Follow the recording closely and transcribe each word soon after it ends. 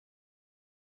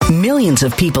Millions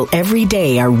of people every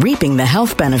day are reaping the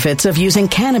health benefits of using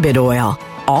cannabis oil,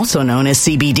 also known as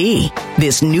CBD.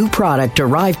 This new product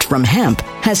derived from hemp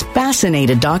has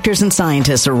fascinated doctors and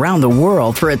scientists around the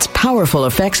world for its powerful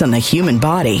effects on the human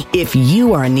body. If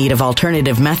you are in need of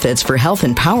alternative methods for health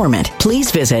empowerment, please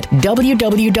visit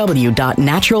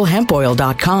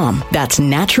www.naturalhempoil.com. That's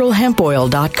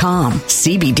naturalhempoil.com.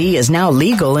 CBD is now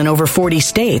legal in over 40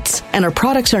 states, and our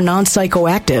products are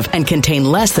non-psychoactive and contain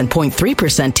less than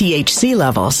 0.3% THC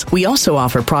levels. We also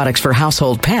offer products for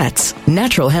household pets.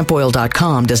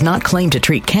 Naturalhempoil.com does not claim to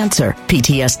treat cancer,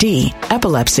 PTSD,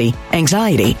 epilepsy,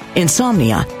 anxiety,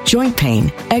 insomnia, joint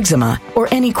pain, eczema, or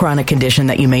any chronic condition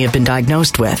that you may have been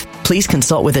diagnosed with. Please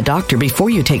consult with a doctor before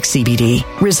you take CBD.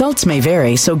 Results may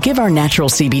vary, so give our natural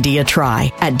CBD a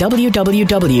try at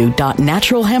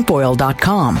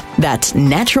www.naturalhempoil.com. That's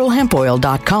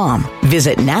naturalhempoil.com.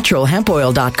 Visit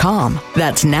naturalhempoil.com.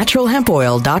 That's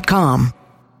naturalhempoil.com.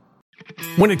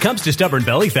 When it comes to stubborn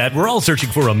belly fat, we're all searching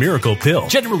for a miracle pill.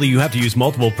 Generally, you have to use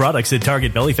multiple products that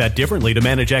target belly fat differently to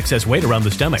manage excess weight around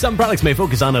the stomach. Some products may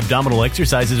focus on abdominal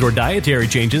exercises or dietary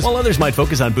changes, while others might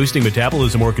focus on boosting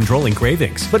metabolism or controlling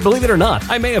cravings. But believe it or not,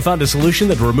 I may have found a solution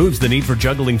that removes the need for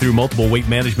juggling through multiple weight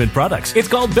management products. It's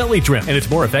called Belly Trim, and it's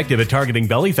more effective at targeting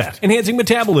belly fat, enhancing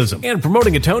metabolism, and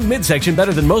promoting a toned midsection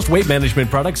better than most weight management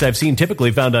products I've seen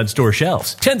typically found on store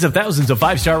shelves. Tens of thousands of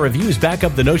 5-star reviews back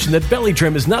up the notion that Belly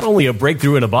Trim is not only a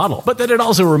breakthrough in a bottle, but that it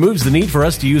also removes the need for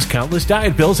us to use countless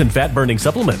diet pills and fat-burning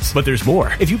supplements. But there's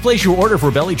more. If you place your order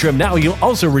for Belly Trim now, you'll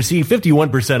also receive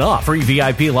 51% off, free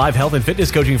VIP live health and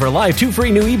fitness coaching for life, 2 free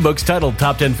new ebooks titled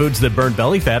Top 10 Foods That Burn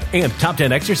Belly Fat and Top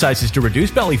 10 Exercises to Reduce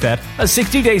Belly Fat, a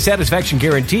 60-day satisfaction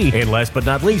guarantee, and last but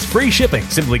not least, free shipping.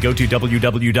 Simply go to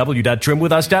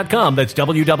www.trimwithus.com. That's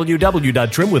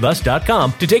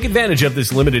www.trimwithus.com to take advantage of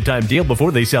this limited time deal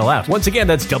before they sell out. Once again,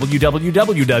 that's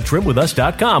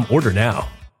www.trimwithus.com. Order now.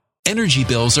 Energy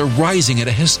bills are rising at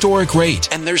a historic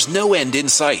rate, and there's no end in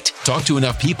sight. Talk to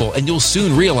enough people, and you'll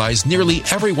soon realize nearly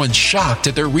everyone's shocked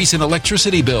at their recent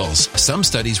electricity bills. Some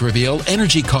studies reveal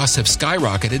energy costs have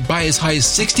skyrocketed by as high as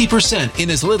 60%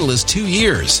 in as little as 2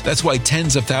 years. That's why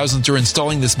tens of thousands are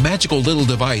installing this magical little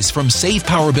device from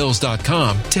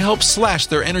SavePowerBills.com to help slash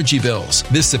their energy bills.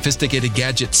 This sophisticated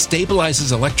gadget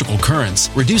stabilizes electrical currents,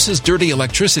 reduces dirty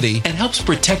electricity, and helps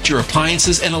protect your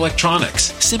appliances and electronics.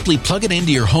 Simply plug it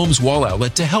into your home's wall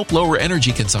outlet to help lower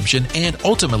energy consumption and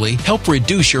ultimately help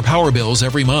reduce your power bills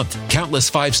every month.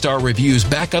 Countless 5-star reviews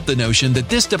back up the notion that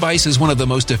this device is one of the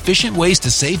most efficient ways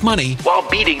to save money while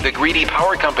beating the greedy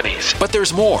power companies. But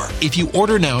there's more. If you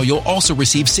order now, you'll also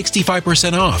receive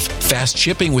 65% off, fast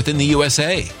shipping within the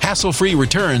USA, hassle-free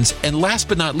returns, and last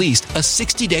but not least, a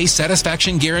 60-day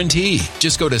satisfaction guarantee.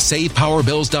 Just go to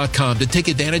SavePowerBills.com to take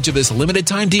advantage of this limited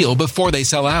time deal before they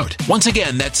sell out. Once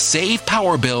again, that's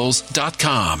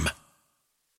SavePowerBills.com.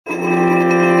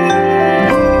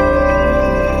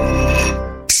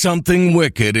 Something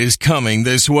wicked is coming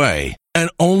this way,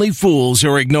 and only fools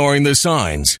are ignoring the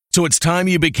signs. So it's time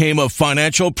you became a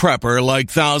financial prepper like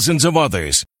thousands of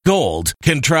others. Gold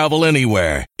can travel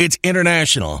anywhere. It's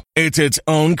international. It's its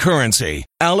own currency.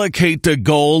 Allocate to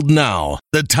gold now,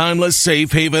 the timeless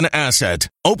safe haven asset.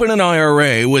 Open an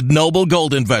IRA with Noble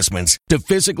Gold Investments to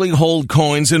physically hold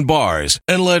coins and bars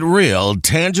and let real,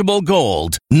 tangible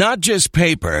gold, not just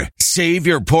paper, save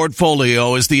your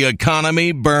portfolio as the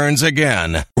economy burns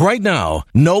again. Right now,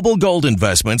 Noble Gold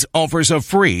Investments offers a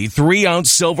free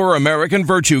 3-ounce silver American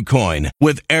Virtue coin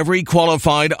with every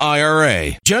qualified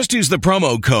IRA. Just use the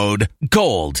promo code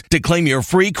GOLD to claim your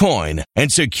free coin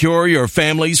and secure your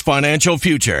family's financial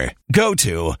future. Go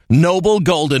to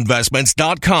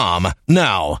noblegoldinvestments.com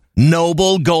now.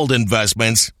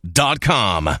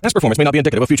 noblegoldinvestments.com. Past performance may not be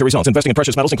indicative of future results. Investing in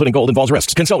precious metals, including gold, involves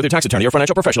risks. Consult with your tax attorney or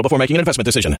financial professional before making an investment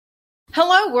decision.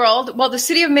 Hello, world. Well, the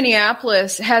city of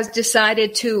Minneapolis has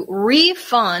decided to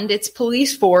refund its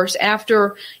police force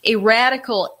after a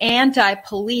radical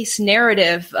anti-police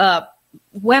narrative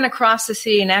went across the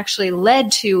city and actually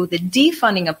led to the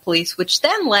defunding of police, which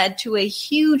then led to a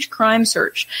huge crime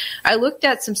surge. I looked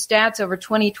at some stats over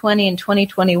 2020 and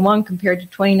 2021 compared to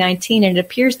 2019, and it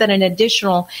appears that an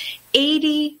additional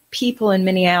 80 people in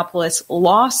Minneapolis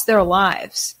lost their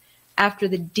lives after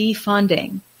the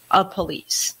defunding of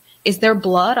police. Is there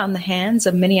blood on the hands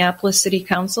of Minneapolis City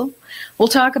Council? We'll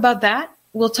talk about that.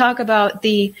 We'll talk about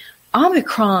the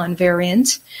Omicron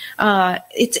variant.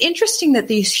 It's interesting that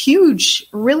these huge,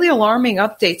 really alarming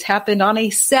updates happened on a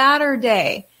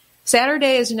Saturday.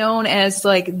 Saturday is known as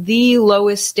like the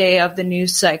lowest day of the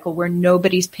news cycle where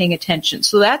nobody's paying attention.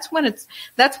 So that's when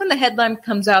the headline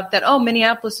comes out that, oh,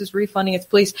 Minneapolis is refunding its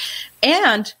police.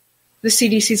 And the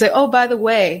CDC's like, oh, by the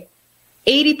way,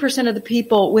 80% of the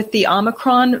people with the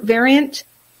Omicron variant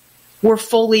were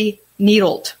fully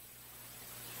needled.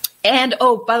 And,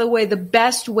 oh, by the way, the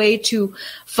best way to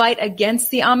fight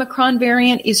against the Omicron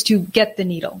variant is to get the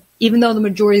needle, even though the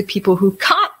majority of people who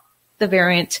caught the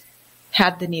variant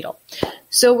had the needle.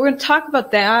 So we're going to talk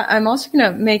about that. I'm also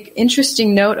going to make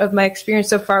interesting note of my experience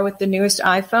so far with the newest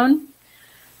iPhone.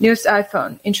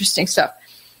 Interesting stuff.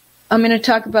 I'm going to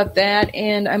talk about that,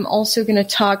 and I'm also going to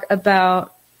talk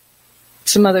about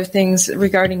some other things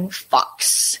regarding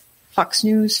Fox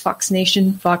News, Fox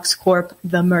Nation, Fox Corp,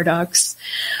 the Murdochs.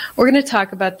 We're going to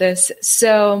talk about this.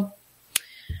 So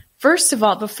first of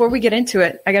all, before we get into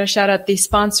it, I got to shout out the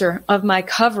sponsor of my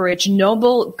coverage,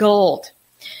 Noble Gold.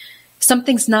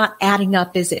 Something's not adding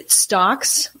up, is it?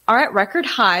 Stocks are at record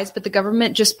highs, but the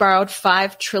government just borrowed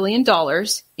 $5 trillion.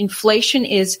 Inflation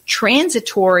is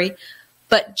transitory,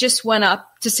 but just went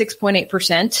up to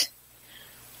 6.8%.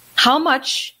 How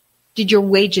much did your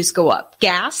wages go up?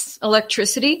 Gas,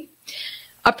 electricity?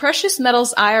 A precious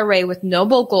metals IRA with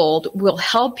Noble Gold will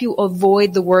help you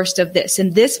avoid the worst of this.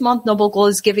 And this month, Noble Gold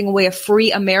is giving away a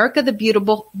free America the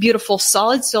Beautiful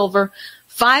solid silver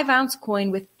 5-ounce coin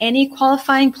with any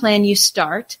qualifying plan you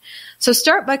start. So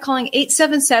start by calling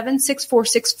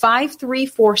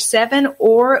 877-646-5347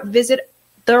 or visit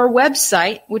their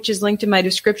website, which is linked in my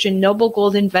description,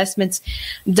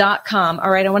 noblegoldinvestments.com.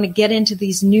 All right, I want to get into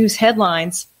these news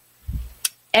headlines.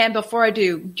 And before I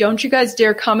do, don't you guys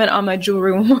dare comment on my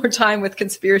jewelry one more time with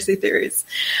conspiracy theories.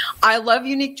 I love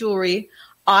unique jewelry.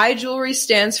 Jewelry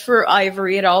stands for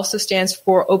ivory. It also stands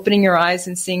for opening your eyes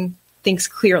and seeing things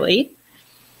clearly.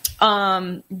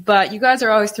 But you guys are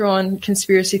always throwing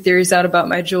conspiracy theories out about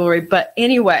my jewelry. But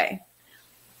anyway,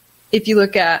 if you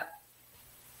look at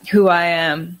who I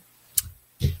am,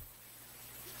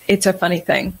 it's a funny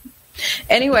thing.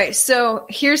 Anyway, so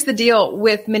here's the deal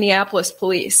with Minneapolis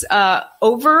police.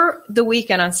 Over the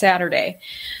weekend on Saturday,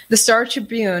 the Star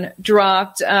Tribune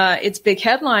dropped its big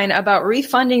headline about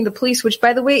refunding the police, which,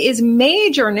 by the way, is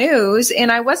major news. And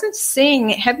I wasn't seeing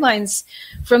headlines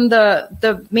from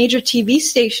the major TV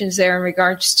stations there in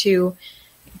regards to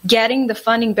getting the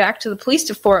funding back to the police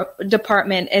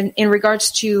department and in regards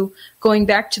to going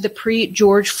back to the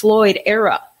pre-George Floyd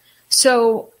era.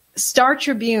 So Star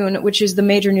Tribune, which is the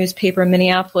major newspaper in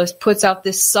Minneapolis, puts out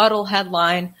this subtle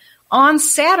headline on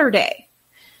Saturday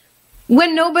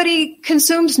when nobody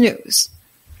consumes news.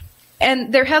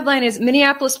 And their headline is,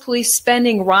 Minneapolis police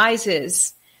spending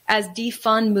rises as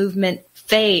defund movement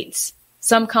fades.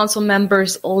 Some council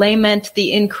members lament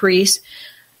the increase,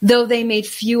 though they made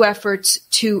few efforts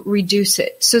to reduce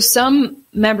it. So some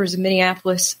members of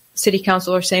Minneapolis City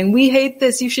Council are saying, we hate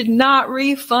this. You should not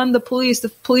refund the police. The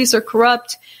police are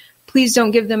corrupt. Please don't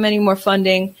give them any more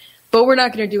funding, but we're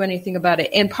not going to do anything about it.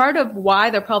 And part of why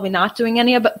they're probably not doing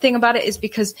anything about it is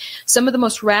because some of the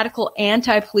most radical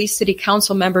anti-police city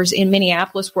council members in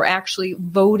Minneapolis were actually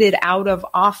voted out of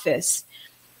office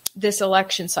this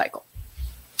election cycle.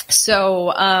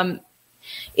 So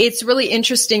it's really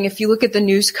interesting if you look at the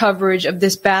news coverage of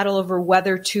this battle over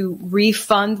whether to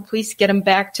refund the police, get them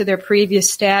back to their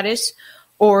previous status,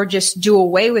 or just do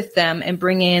away with them and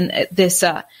bring in this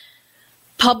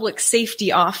public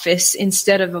safety office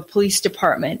instead of a police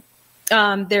department.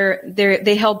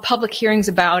 They held public hearings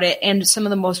about it, and some of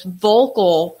the most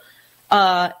vocal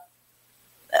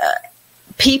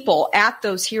people at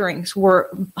those hearings were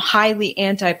highly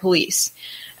anti-police.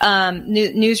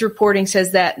 News reporting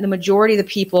says that the majority of the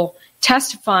people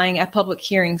testifying at public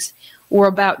hearings were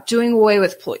about doing away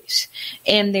with police,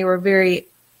 and they were very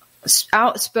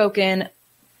outspoken,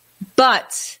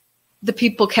 but the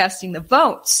people casting the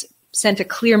votes sent a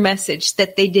clear message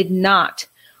that they did not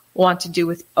want to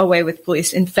do away with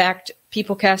police. In fact,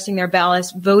 people casting their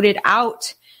ballots voted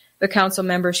out the council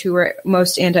members who were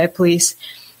most anti-police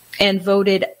and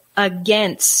voted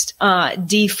against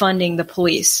defunding the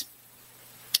police.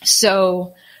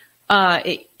 So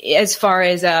as far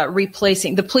as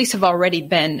replacing, the police have already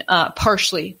been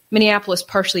Minneapolis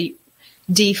partially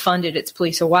defunded its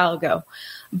police a while ago.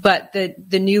 But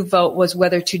the new vote was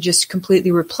whether to just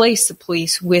completely replace the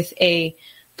police with a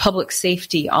public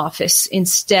safety office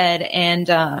instead. And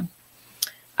I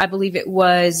believe it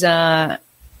was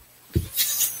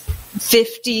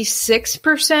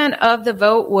 56% of the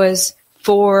vote was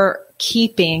for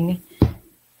keeping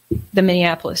the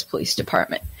Minneapolis Police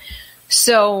Department.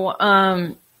 So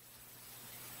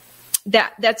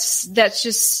that's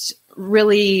just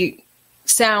really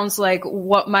sounds like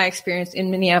what my experience in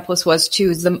Minneapolis was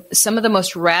too. Some of the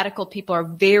most radical people are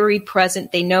very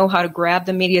present. They know how to grab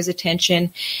the media's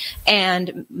attention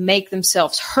and make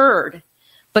themselves heard,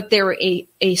 but they were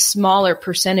a smaller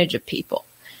percentage of people.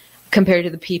 compared to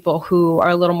the people who are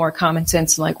a little more common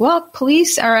sense, like, well,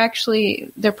 police are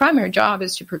actually, their primary job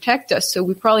is to protect us, so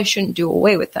we probably shouldn't do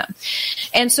away with them.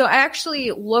 And so I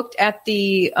actually looked at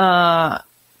the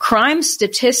crime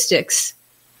statistics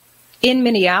in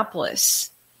Minneapolis,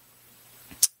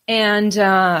 and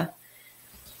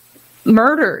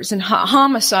murders and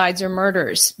homicides or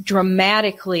murders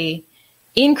dramatically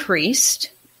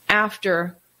increased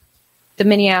after the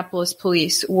Minneapolis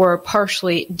police were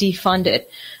partially defunded.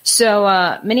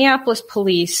 So Minneapolis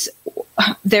police,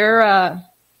 their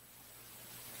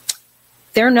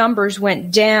numbers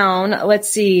went down. Let's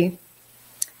see.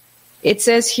 It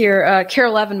says here, KARE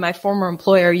 11, my former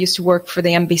employer, used to work for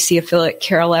the NBC affiliate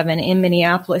KARE 11 in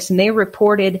Minneapolis, and they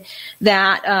reported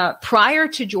that prior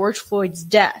to George Floyd's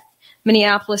death,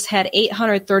 Minneapolis had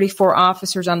 834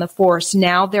 officers on the force.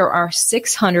 Now there are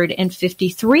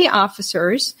 653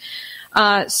 officers.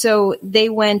 So they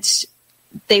went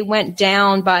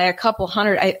down by a couple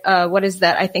hundred. What is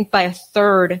that? I think by a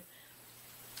third.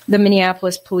 The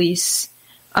Minneapolis police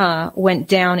went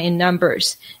down in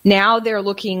numbers. Now they're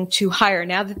looking to hire.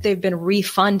 Now that they've been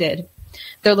refunded,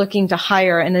 they're looking to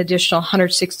hire an additional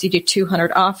 160 to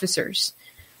 200 officers.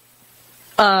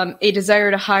 A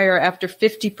desire to hire after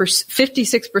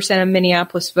 56% of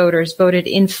Minneapolis voters voted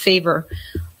in favor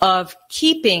of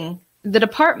keeping the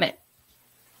department.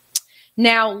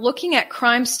 Now, looking at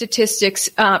crime statistics,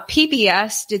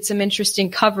 PBS did some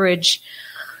interesting coverage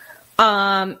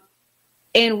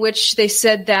in which they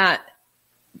said that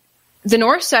the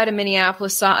north side of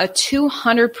Minneapolis saw a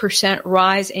 200%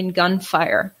 rise in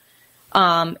gunfire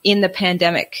in the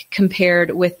pandemic compared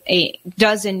with a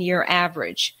dozen-year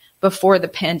average before the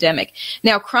pandemic.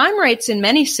 Now, crime rates in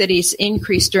many cities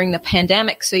increased during the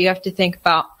pandemic, so you have to think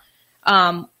about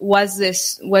was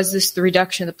this the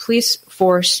reduction of the police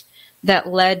force that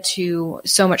led to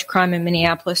so much crime in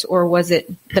Minneapolis, or was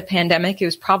it the pandemic? It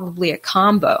was probably a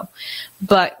combo.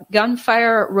 But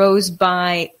gunfire rose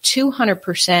by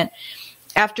 200%.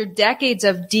 After decades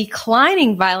of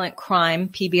declining violent crime,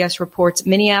 PBS reports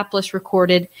Minneapolis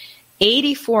recorded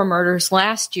 84 murders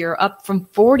last year, up from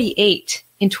 48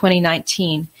 in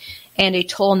 2019, and a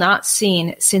toll not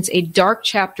seen since a dark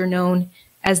chapter known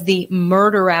as the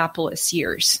Murderapolis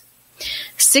years.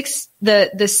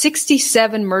 The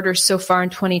 67 murders so far in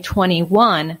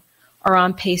 2021 are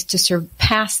on pace to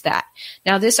surpass that.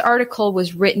 Now, this article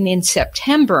was written in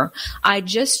September. I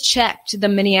just checked the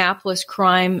Minneapolis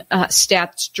crime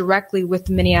stats directly with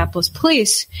the Minneapolis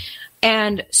police,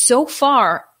 and so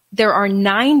far there are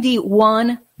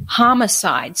 91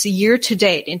 homicides year to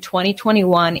date in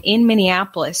 2021 in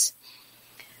Minneapolis.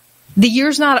 The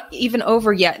year's not even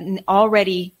over yet, and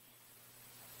already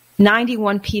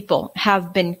 91 people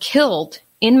have been killed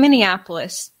in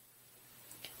Minneapolis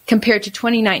compared to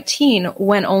 2019,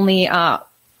 when only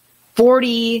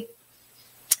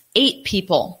 48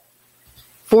 people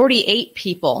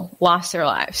lost their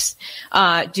lives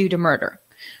due to murder.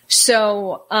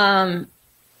 So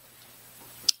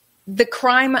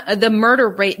the murder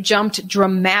rate jumped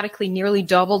dramatically, nearly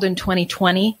doubled in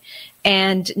 2020,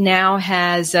 and now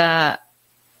has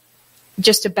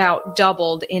just about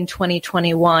doubled in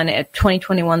 2021.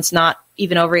 2021's not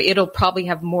even over. It'll probably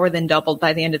have more than doubled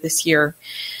by the end of this year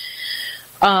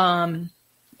in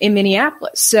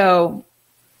Minneapolis. So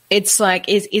it's like,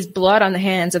 is blood on the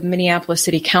hands of Minneapolis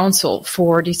City Council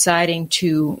for deciding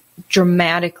to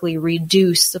dramatically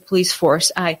reduce the police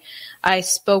force. I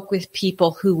spoke with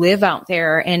people who live out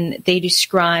there, and they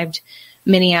described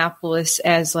Minneapolis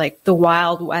as like the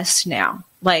Wild West now.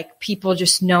 Like, people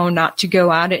just know not to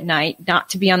go out at night, not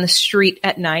to be on the street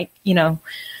at night. You know,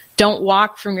 don't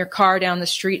walk from your car down the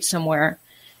street somewhere,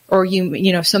 or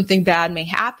something bad may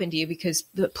happen to you, because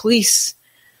the police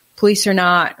are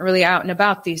not really out and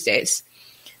about these days.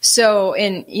 So,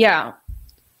 and yeah,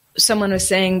 someone was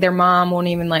saying their mom won't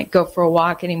even like go for a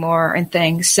walk anymore and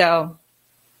things. So,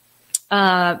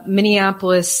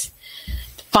 Minneapolis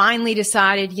finally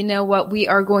decided, you know what, we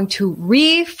are going to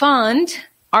refund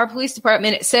our police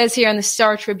department. It says here in the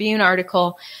Star Tribune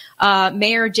article,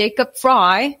 Mayor Jacob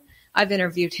Fry, I've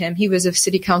interviewed him. He was a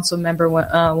city council member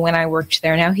when I worked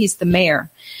there. Now he's the mayor.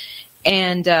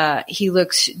 And he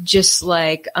looks just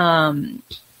like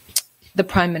the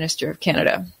Prime Minister of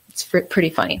Canada. It's pretty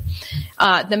funny.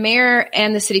 The mayor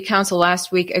and the city council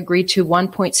last week agreed to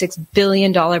 $1.6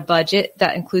 billion budget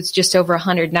that includes just over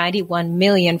 $191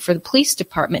 million for the police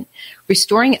department,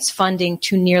 restoring its funding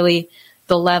to nearly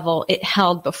the level it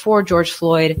held before George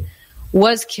Floyd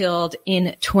was killed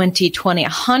in 2020.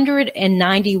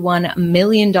 $191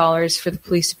 million for the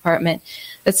police department.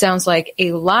 That sounds like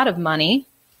a lot of money.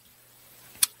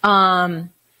 And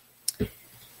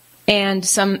And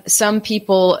some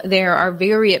people there are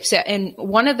very upset. And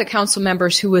one of the council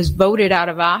members who was voted out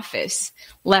of office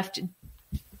left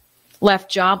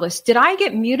jobless. Did I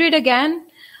get muted again?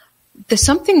 There's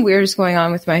something weird is going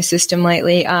on with my system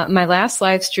lately. My last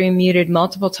live stream muted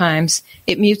multiple times.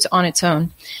 It mutes on its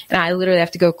own. And I literally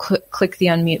have to go click the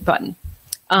unmute button.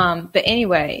 But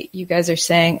anyway, you guys are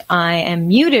saying I am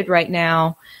muted right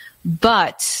now,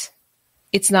 but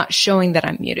it's not showing that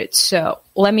I'm muted. So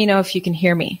let me know if you can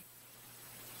hear me.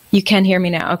 You can hear me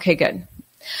now. Okay, good.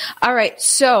 All right.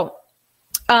 So,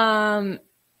 I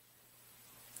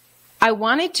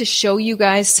wanted to show you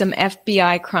guys some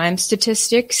FBI crime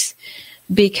statistics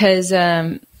because,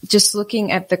 just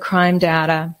looking at the crime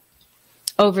data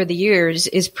over the years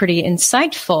is pretty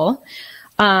insightful.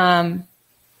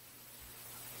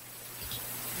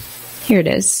 Here it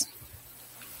is.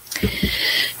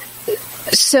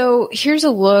 So here's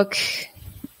a look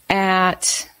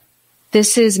at,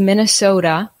 this is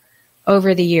Minnesota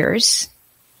over the years.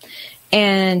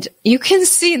 And you can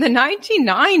see the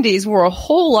 1990s were a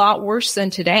whole lot worse than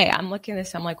today. I'm looking at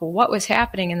this, I'm like, well, what was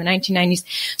happening in the 1990s?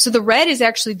 So the red is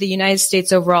actually the United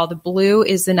States overall. The blue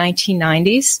is the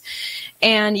 1990s.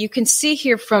 And you can see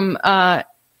here from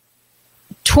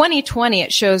 2020,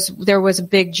 it shows there was a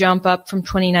big jump up from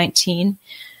 2019.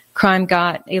 Crime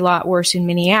got a lot worse in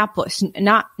Minneapolis.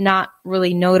 Not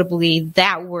really notably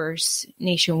that worse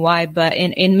nationwide, but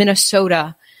in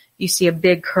Minnesota, you see a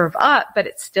big curve up, but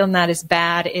it's still not as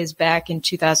bad as back in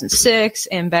 2006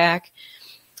 and back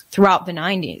throughout the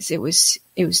 90s. It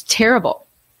was terrible.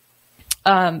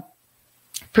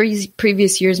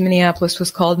 Previous years, Minneapolis was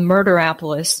called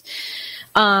Murderapolis.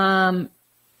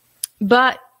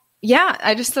 But yeah,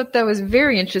 I just thought that was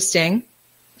very interesting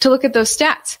to look at those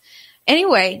stats.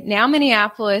 Anyway, now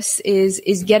Minneapolis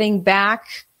is getting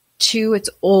back to its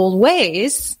old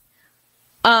ways,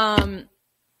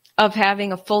 of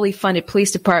having a fully funded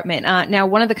police department. Now,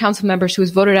 one of the council members who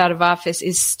was voted out of office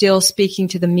is still speaking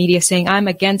to the media saying, I'm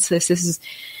against this.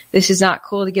 This is not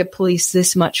cool to give police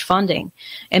this much funding.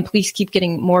 And police keep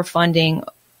getting more funding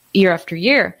year after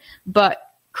year. But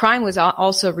crime was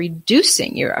also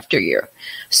reducing year after year.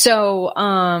 So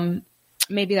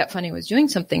maybe that funding was doing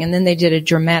something. And then they did a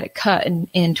dramatic cut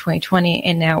in 2020.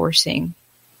 And now we're seeing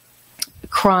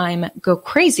crime go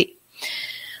crazy.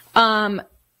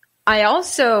 I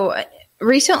also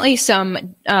recently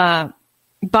some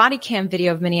body cam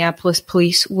video of Minneapolis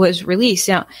police was released.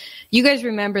 Now, you guys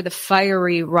remember the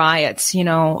fiery riots,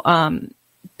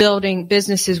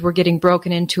 businesses were getting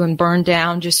broken into and burned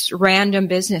down, just random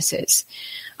businesses.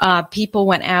 People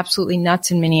went absolutely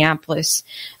nuts in Minneapolis.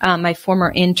 My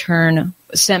former intern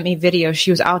sent me video.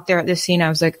 She was out there at the scene. I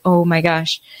was like, oh my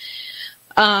gosh.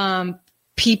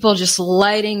 People just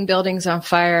lighting buildings on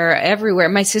fire everywhere.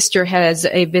 My sister has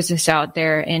a business out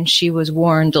there, and she was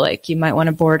warned, like, you might want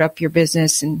to board up your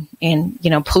business, and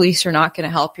police are not going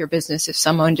to help your business if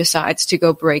someone decides to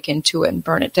go break into it and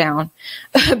burn it down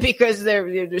because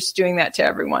they're just doing that to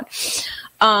everyone.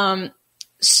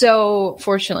 So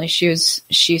fortunately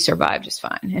she survived just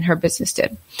fine, and her business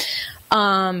did.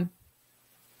 But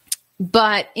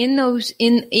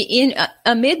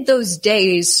amid those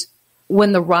days,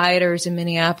 when the rioters in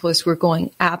Minneapolis were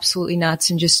going absolutely nuts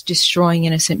and just destroying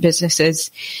innocent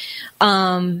businesses,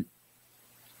 there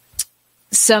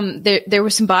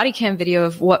was some body cam video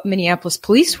of what Minneapolis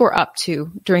police were up to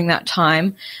during that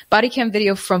time. Body cam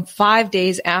video from 5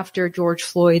 days after George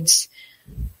Floyd's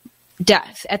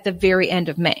death at the very end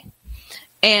of May.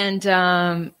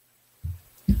 And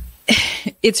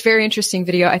it's very interesting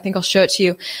video. I think I'll show it to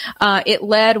you. It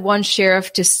led one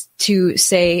sheriff to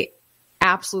say,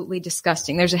 absolutely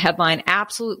disgusting. There's a headline,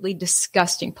 absolutely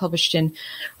disgusting, published in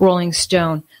Rolling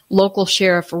Stone. Local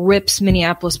sheriff rips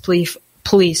Minneapolis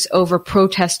police over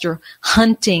protester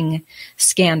hunting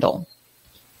scandal.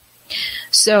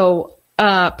 So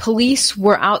police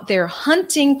were out there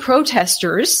hunting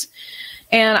protesters.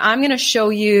 And I'm going to show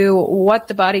you what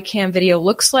the body cam video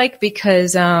looks like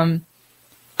because, I don't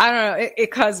know, it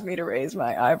caused me to raise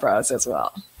my eyebrows as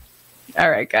well.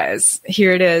 All right, guys,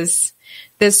 here it is.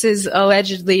 This is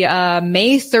allegedly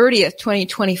May 30th,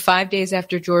 2020, 5 days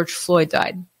after George Floyd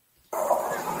died.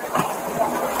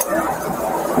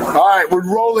 All right, we're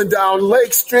rolling down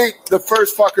Lake Street. The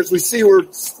first fuckers we see, we're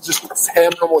just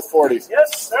hammering them with 40s.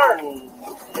 Yes, sir.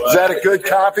 Is that a good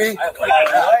copy?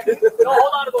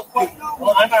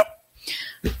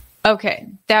 Okay,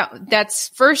 that's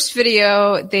first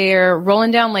video. They're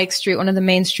rolling down Lake Street, one of the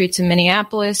main streets in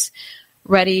Minneapolis,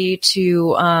 ready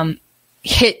to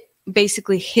hit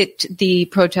the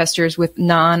protesters with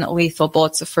non-lethal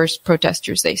bullets, the first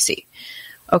protesters they see.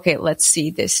 Okay, let's see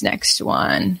this next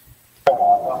one.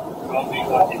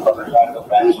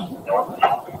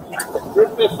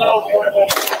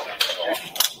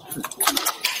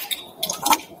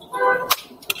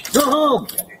 Go home.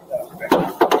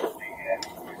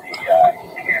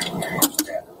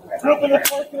 Group in the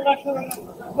first direction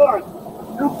north.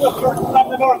 Group the first on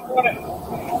the north corner.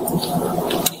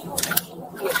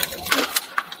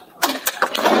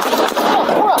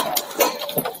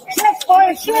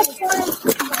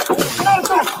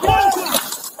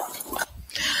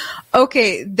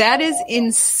 Okay, that is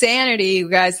insanity, you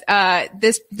guys.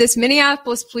 This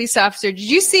Minneapolis police officer, did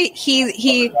you see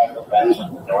he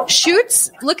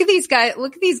shoots? Look at these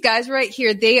guys right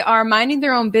here. They are minding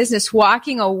their own business,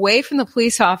 walking away from the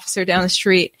police officer down the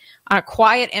street on a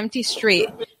quiet, empty street,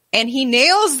 and he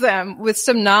nails them with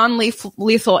some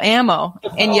non-lethal ammo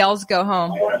and yells, "Go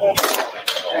home." Like,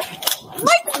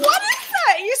 what is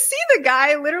that? You see the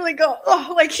guy literally go,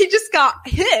 oh, like he just got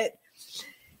hit.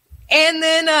 And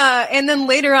then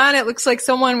later on, it looks like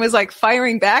someone was like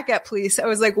firing back at police. I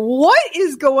was like, what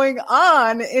is going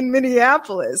on in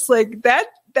Minneapolis? Like that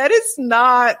is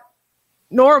not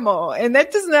normal. And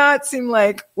that does not seem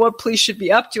like what police should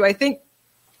be up to. I think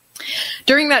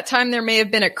during that time, there may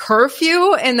have been a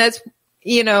curfew, and that's,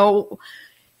 he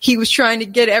was trying to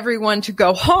get everyone to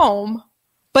go home.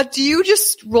 But do you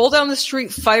just roll down the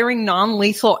street firing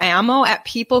non-lethal ammo at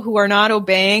people who are not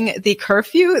obeying the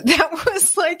curfew? That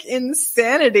was like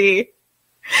insanity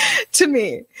to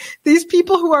me. These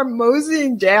people who are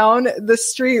moseying down the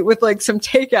street with like some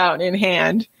takeout in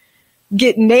hand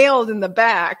get nailed in the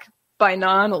back by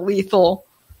non-lethal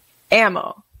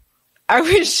ammo. I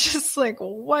was just like,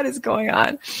 what is going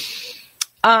on?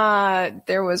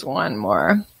 There was one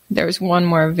more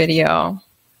video.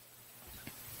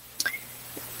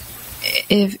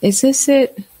 Is this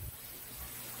it?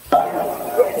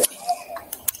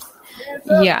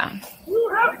 Yeah. You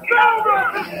have failed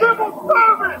us as civil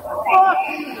servants! Hold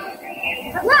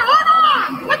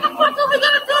on! What the fuck are we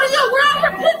gonna do to you? We're out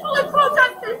here peacefully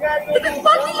protesting! This is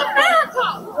fucking America!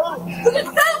 We can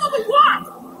say what we want!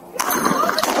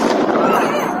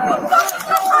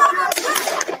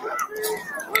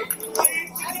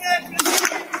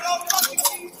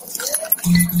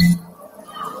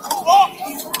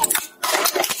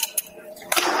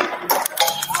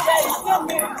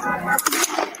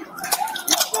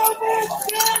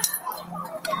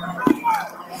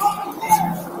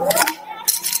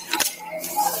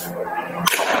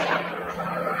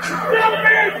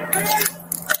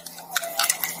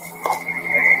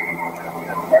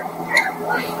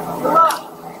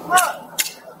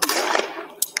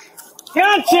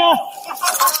 Gotcha!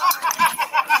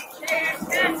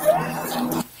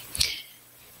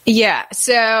 Yeah,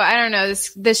 so I don't know.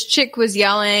 This chick was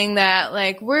yelling that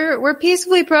like we're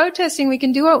peacefully protesting. We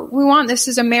can do what we want. This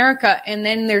is America. And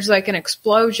then there's like an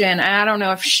explosion. I don't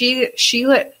know if she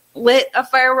lit a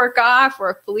firework off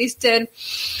or if police did.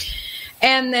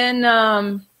 And then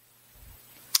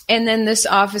this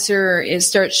officer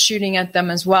starts shooting at them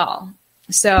as well.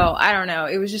 So I don't know.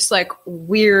 It was just like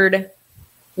weird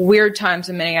times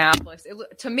in Minneapolis.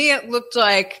 To me, it looked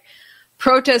like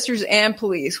protesters and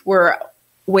police were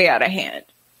way out of hand.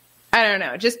 I don't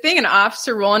know. Just being an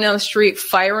officer rolling down the street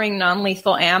firing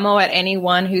non-lethal ammo at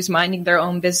anyone who's minding their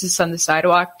own business on the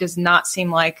sidewalk does not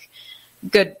seem like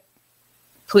good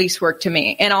police work to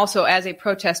me. And also, as a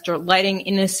protester, lighting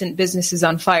innocent businesses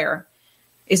on fire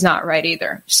is not right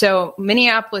either. So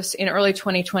Minneapolis in early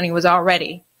 2020 was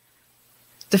already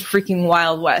the freaking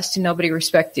Wild West, and nobody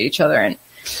respected each other. And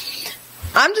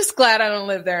I'm just glad I don't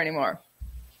live there anymore.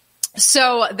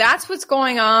 So that's what's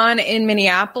going on in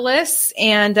Minneapolis.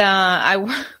 And I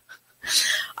want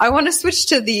to switch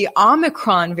to the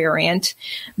Omicron variant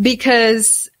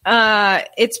because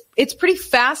it's pretty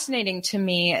fascinating to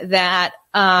me that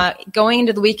going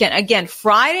into the weekend, again,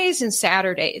 Fridays and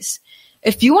Saturdays,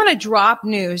 if you want to drop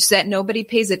news that nobody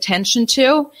pays attention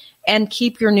to and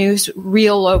keep your news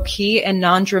real low-key and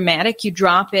non-dramatic, you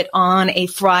drop it on a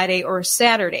Friday or a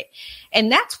Saturday. And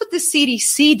that's what the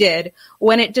CDC did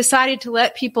when it decided to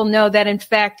let people know that, in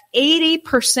fact,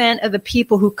 80% of the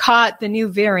people who caught the new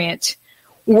variant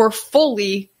were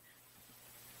fully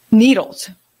needled.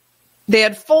 They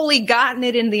had fully gotten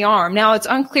it in the arm. Now, it's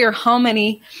unclear how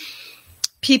many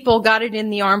people got it in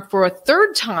the arm for a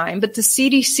third time, but the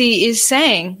CDC is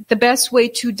saying the best way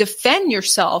to defend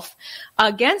yourself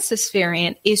against this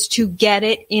variant is to get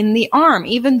it in the arm,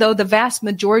 even though the vast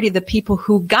majority of the people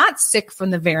who got sick from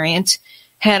the variant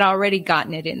had already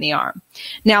gotten it in the arm.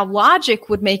 Now, logic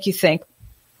would make you think,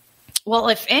 well,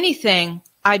 if anything,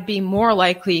 I'd be more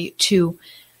likely to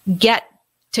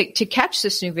catch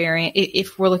this new variant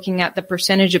if we're looking at the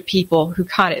percentage of people who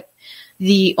caught it.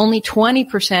 the only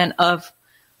 20% of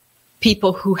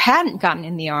people who hadn't gotten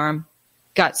in the arm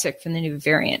got sick from the new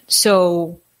variant.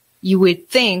 So you would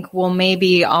think, well,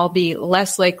 maybe I'll be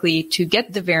less likely to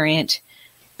get the variant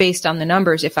based on the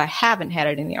numbers if I haven't had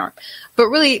it in the arm. But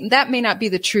really, that may not be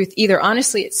the truth either.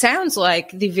 Honestly, it sounds like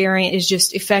the variant is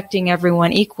just affecting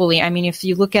everyone equally. I mean, if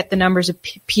you look at the numbers of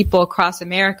people across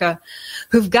America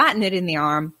who've gotten it in the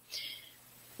arm,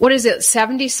 what is it,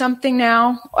 70-something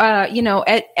now?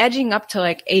 Edging up to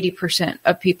like 80%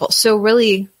 of people. So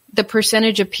really, the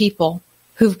percentage of people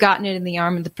who've gotten it in the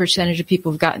arm and the percentage of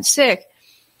people who've gotten sick,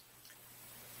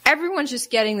 everyone's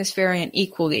just getting this variant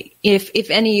equally.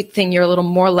 If anything, you're a little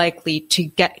more likely to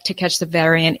catch the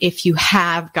variant if you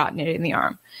have gotten it in the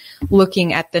arm,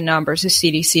 looking at the numbers the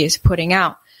CDC is putting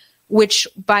out, which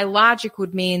by logic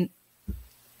would mean,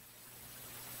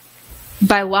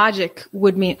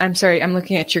 I'm sorry, I'm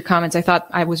looking at your comments. I thought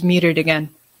I was muted again.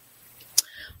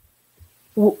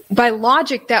 By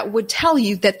logic, that would tell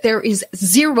you that there is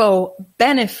zero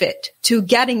benefit to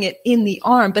getting it in the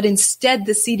arm, but instead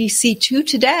the CDC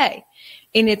today,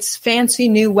 in its fancy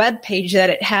new webpage that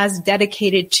it has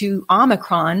dedicated to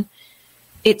Omicron,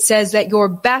 it says that your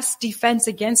best defense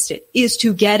against it is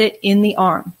to get it in the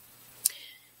arm.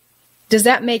 Does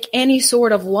that make any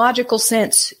sort of logical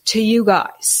sense to you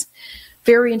guys?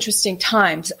 Very interesting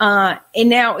times. And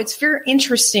now it's very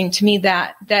interesting to me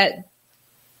that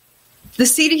the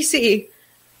CDC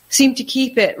seemed to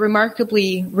keep it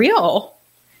remarkably real,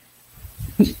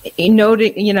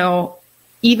 noting,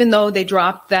 even though they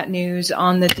dropped that news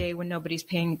on the day when nobody's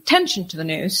paying attention to the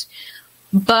news.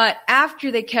 But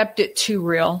after they kept it too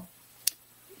real,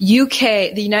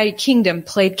 the United Kingdom,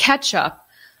 played catch up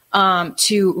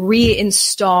to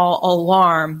reinstall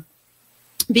alarm,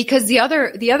 because the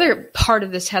other part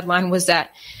of this headline was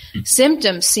that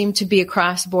symptoms seem to be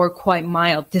across the board quite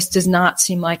mild. This does not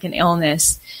seem like an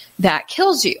illness that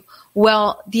kills you.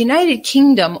 Well, the United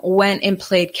Kingdom went and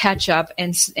played catch up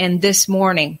and this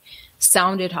morning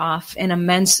sounded off an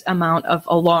immense amount of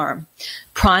alarm.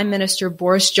 Prime Minister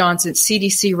Boris Johnson,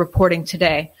 CNBC reporting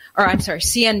today,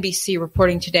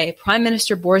 Prime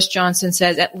Minister Boris Johnson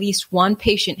says at least one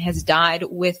patient has died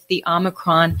with the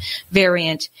Omicron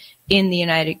variant in the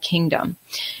United Kingdom.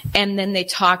 And then they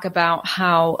talk about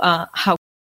how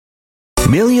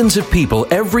Millions of people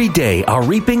every day are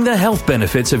reaping the health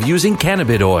benefits of using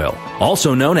cannabis oil,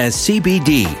 also known as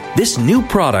CBD. This new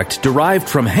product derived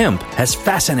from hemp has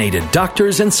fascinated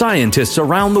doctors and scientists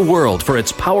around the world for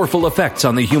its powerful effects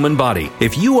on the human body.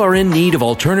 If you are in need of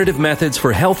alternative methods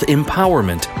for health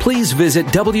empowerment, please visit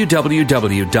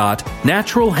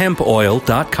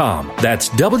www.naturalhempoil.com. That's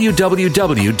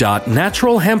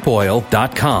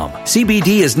www.naturalhempoil.com. CBD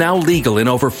is now legal in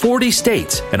over 40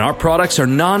 states, and our products are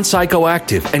non-psychoactive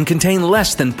and contain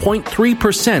less than 0.3%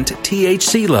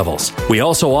 THC levels. We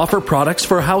also offer products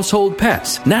for household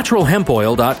pets.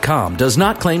 NaturalHempOil.com does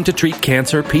not claim to treat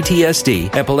cancer,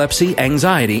 PTSD, epilepsy,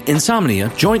 anxiety,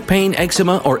 insomnia, joint pain,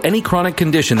 eczema, or any chronic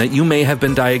condition that you may have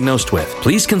been diagnosed with.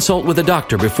 Please consult with a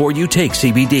doctor before you take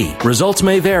CBD. Results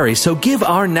may vary, so give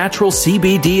our natural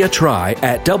CBD a try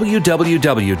at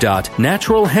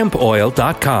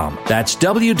www.naturalhempoil.com. That's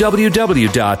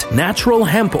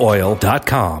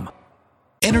www.naturalhempoil.com.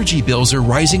 Energy bills are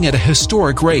rising at a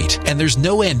historic rate, and there's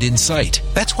no end in sight.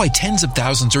 That's why tens of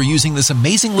thousands are using this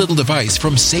amazing little device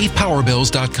from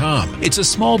SavePowerBills.com. It's a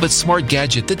small but smart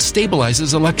gadget that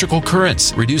stabilizes electrical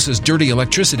currents, reduces dirty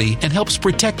electricity, and helps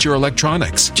protect your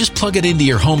electronics. Just plug it into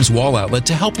your home's wall outlet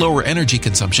to help lower energy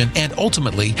consumption and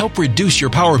ultimately help reduce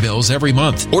your power bills every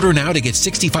month. Order now to get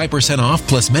 65% off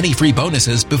plus many free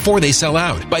bonuses before they sell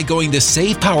out by going to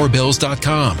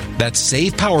SavePowerBills.com. That's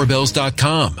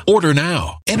SavePowerBills.com. Order now.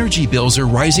 Energy bills are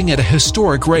rising at a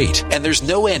historic rate, and there's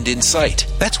no end in sight.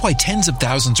 That's why tens of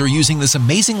thousands are using this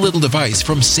amazing little device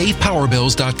from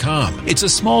SavePowerBills.com. It's a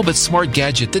small but smart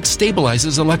gadget that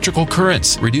stabilizes electrical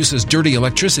currents, reduces dirty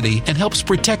electricity, and helps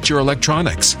protect your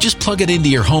electronics. Just plug it into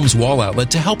your home's wall outlet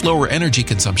to help lower energy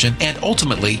consumption and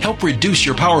ultimately help reduce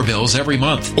your power bills every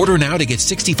month. Order now to get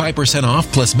 65% off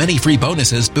plus many free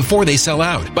bonuses before they sell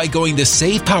out by going to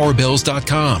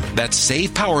SavePowerBills.com. That's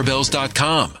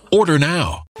SavePowerBills.com. Order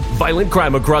now. Violent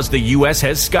crime across the U.S.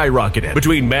 has skyrocketed.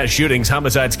 Between mass shootings,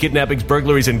 homicides, kidnappings,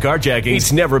 burglaries, and carjacking,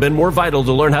 it's never been more vital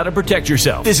to learn how to protect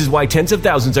yourself. This is why tens of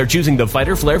thousands are choosing the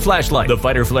Fighter Flare flashlight. The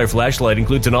Fighter Flare flashlight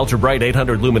includes an ultra-bright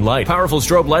 800 lumen light, powerful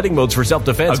strobe lighting modes for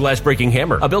self-defense, a glass-breaking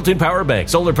hammer, a built-in power bank,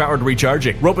 solar-powered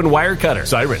recharging, rope and wire cutter,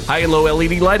 siren, high and low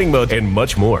LED lighting mode, and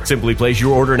much more. Simply place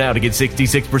your order now to get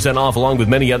 66% off along with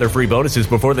many other free bonuses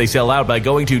before they sell out by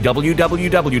going to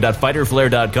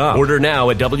www.fighterflare.com. Order now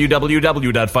at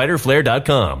www.fighterflare.com.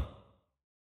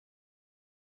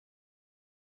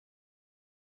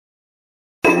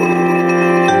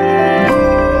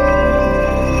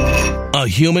 A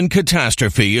human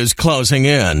catastrophe is closing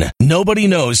in. Nobody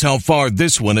knows how far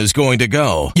this one is going to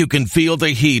go. You can feel the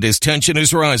heat as tension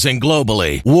is rising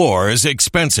globally. War is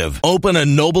expensive. Open a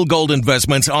Noble Gold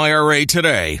Investments IRA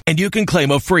today, and you can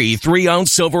claim a free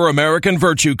 3-ounce silver American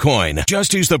Virtue coin.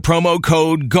 Just use the promo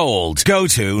code GOLD. Go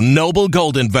to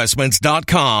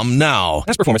noblegoldinvestments.com now.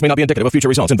 Past performance may not be indicative of future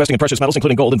results. Investing in precious metals,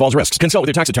 including gold, involves risks. Consult with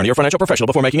your tax attorney or financial professional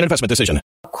before making an investment decision.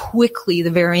 Quickly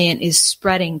the variant is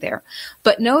spreading there.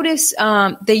 But notice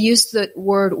they use the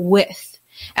word with.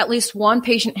 At least one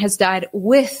patient has died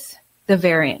with the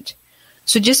variant.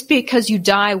 So just because you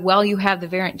die while you have the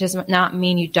variant does not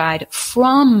mean you died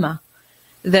from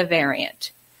the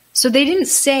variant. So they didn't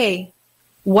say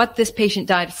what this patient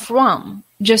died from,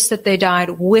 just that they died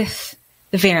with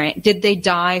the variant. Did they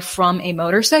die from a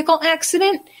motorcycle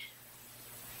accident?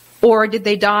 Or did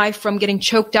they die from getting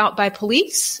choked out by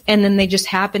police and then they just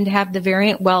happened to have the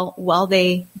variant while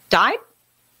they died?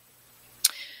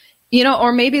 You know,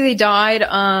 or maybe they died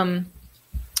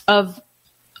of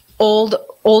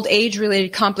old age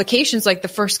related complications, like the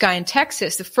first guy in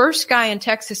Texas. The first guy in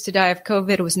Texas to die of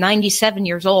COVID was 97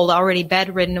 years old, already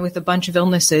bedridden with a bunch of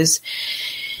illnesses.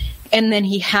 And then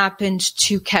he happened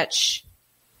to catch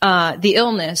the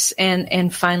illness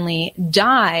and finally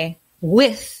die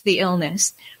with the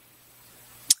illness.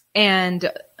 And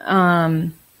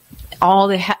all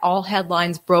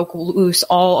headlines broke loose,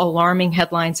 all alarming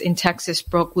headlines in Texas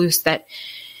broke loose that,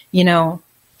 you know,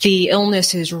 the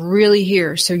illness is really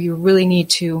here. So you really need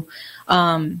to,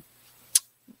 hunker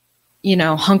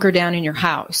down in your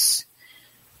house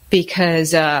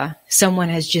because someone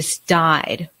has just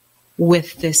died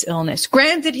with this illness.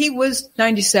 Granted, he was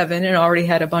 97 and already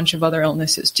had a bunch of other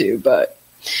illnesses too, but,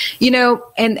 you know,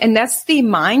 and that's the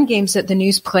mind games that the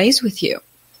news plays with you.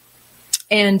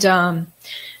 And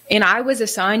I was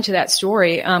assigned to that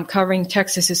story, covering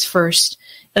Texas's first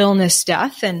illness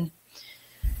death. And,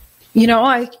 you know,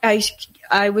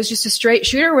 I was just a straight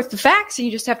shooter with the facts, and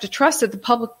you just have to trust that the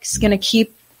public's going to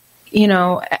keep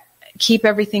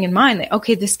everything in mind. That,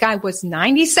 okay, this guy was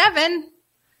 97.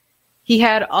 He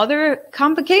had other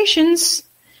complications,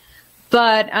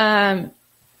 but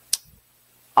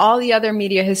all the other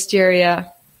media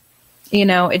hysteria, you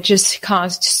know, it just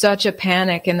caused such a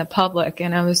panic in the public.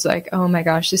 And I was like, oh my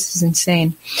gosh, this is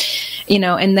insane. You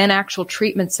know, and then actual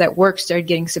treatments that work started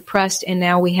getting suppressed. And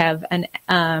now we have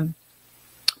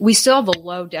we still have a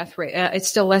low death rate. It's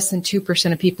still less than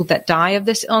 2% of people that die of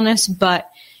this illness, but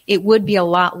it would be a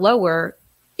lot lower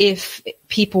if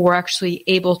people were actually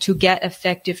able to get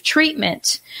effective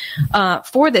treatment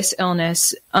for this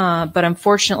illness. But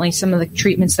unfortunately, some of the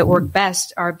treatments that work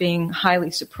best are being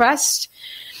highly suppressed,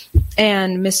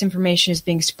 and misinformation is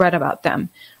being spread about them,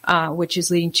 which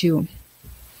is leading to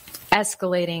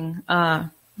escalating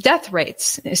death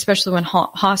rates, especially when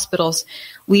hospitals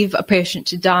leave a patient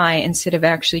to die instead of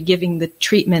actually giving the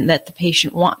treatment that the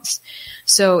patient wants.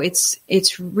 So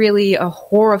it's really a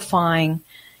horrifying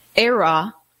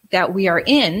era that we are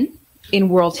in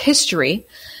world history.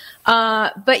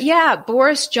 But yeah,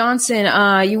 Boris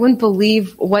Johnson, you wouldn't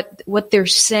believe what they're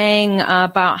saying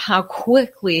about how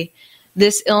quickly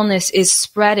this illness is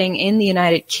spreading in the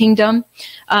United Kingdom.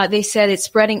 They said it's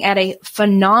spreading at a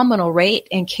phenomenal rate,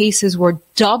 and cases were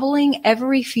doubling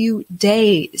every few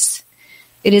days.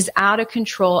 It is out of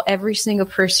control. Every single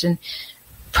person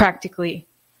practically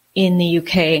in the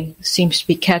UK seems to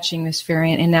be catching this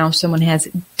variant, and now someone has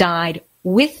died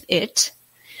with it.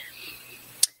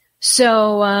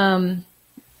 So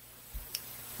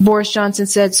Boris Johnson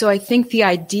said, so I think the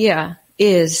idea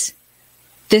is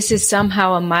this is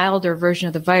somehow a milder version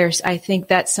of the virus. I think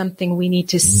that's something we need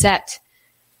to set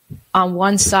on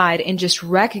one side and just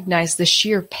recognize the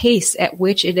sheer pace at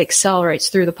which it accelerates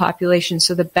through the population.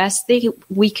 So the best thing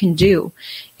we can do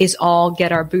is all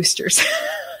get our boosters.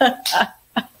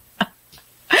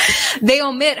 They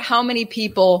omit how many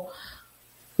people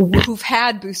who've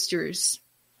had boosters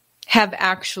have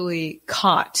actually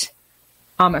caught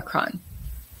Omicron.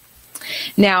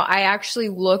 Now, I actually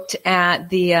looked at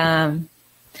the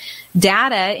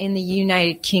data in the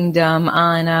United Kingdom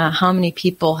on how many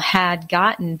people had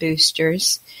gotten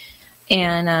boosters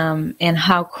and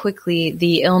how quickly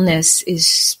the illness is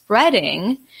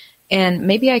spreading. And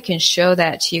maybe I can show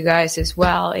that to you guys as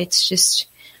well. It's just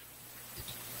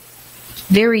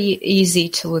very easy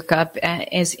to look up.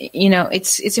 As you know,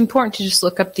 it's important to just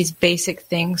look up these basic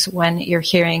things when you're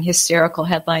hearing hysterical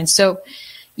headlines. So,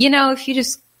 you know, if you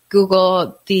just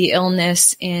Google the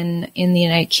illness in the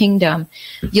United Kingdom,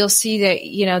 you'll see that,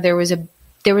 you know, there was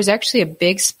actually a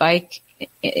big spike.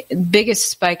 Biggest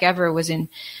spike ever was in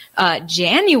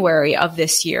January of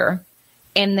this year.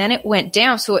 and then it went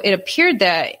down. So it appeared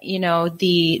that, you know,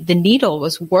 the needle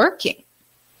was working.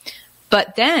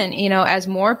 But then, you know, as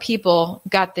more people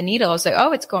got the needle, I was like,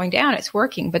 oh, it's going down, it's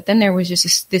working. But then there was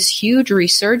just this huge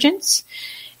resurgence,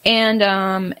 and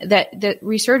that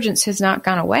resurgence has not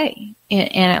gone away.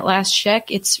 And at last check,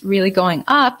 it's really going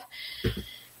up.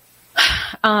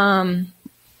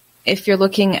 If you're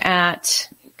looking at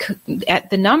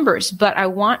the numbers, but I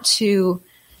want to,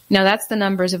 now that's the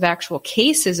numbers of actual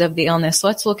cases of the illness.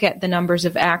 Let's look at the numbers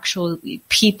of actual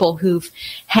people who've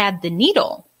had the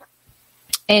needle.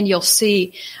 And you'll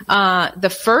see the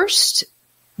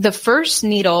first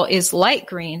needle is light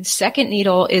green, second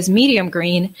needle is medium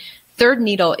green, third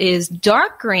needle is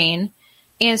dark green.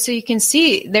 And so you can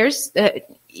see there's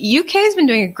UK has been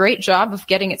doing a great job of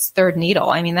getting its third needle.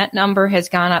 I mean, that number has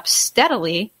gone up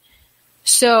steadily.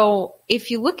 So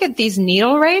if you look at these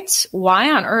needle rates,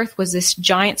 why on earth was this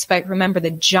giant spike? Remember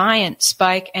the giant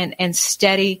spike and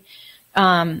steady,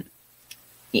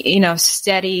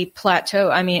 steady plateau.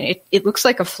 I mean, it looks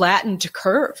like a flattened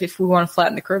curve. If we want to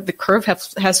flatten the curve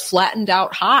has flattened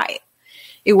out high.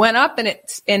 It went up and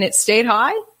it stayed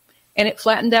high, and it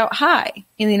flattened out high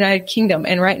in the United Kingdom.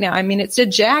 And right now, I mean, it's a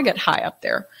jagged high up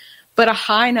there, but a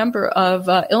high number of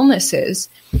illnesses.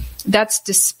 That's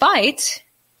despite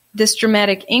this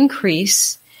dramatic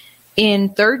increase in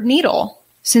third needle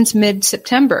since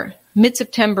mid-September.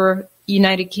 Mid-September,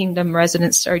 United Kingdom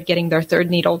residents started getting their third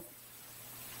needle.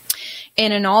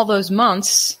 And in all those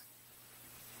months,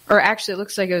 or actually it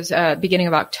looks like it was beginning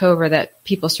of October that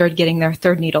people started getting their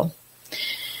third needle.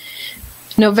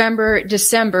 November,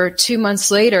 December, 2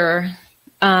 months later,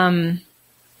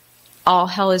 all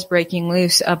hell is breaking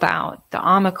loose about the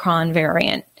Omicron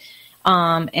variant.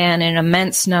 And an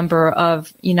immense number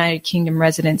of United Kingdom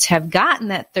residents have gotten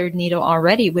that third needle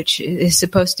already, which is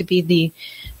supposed to be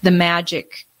the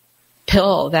magic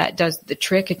pill that does the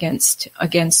trick against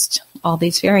all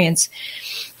these variants.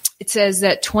 It says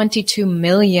that 22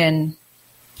 million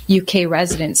UK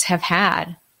residents have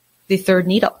had the third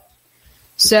needle.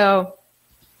 So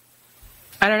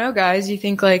I don't know, guys. Do you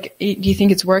think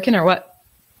it's working or what?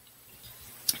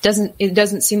 It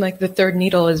doesn't seem like the third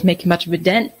needle is making much of a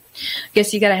dent. I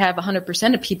guess you got to have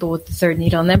 100% of people with the third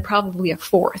needle, and then probably a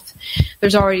fourth.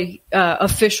 There's already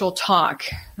official talk,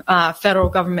 federal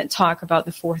government talk about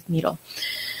the fourth needle.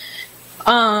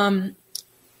 But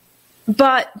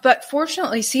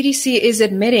fortunately, CDC is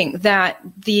admitting that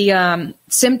the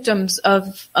symptoms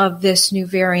of this new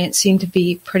variant seem to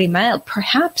be pretty mild,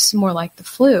 perhaps more like the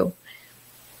flu,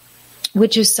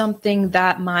 which is something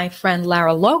that my friend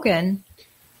Lara Logan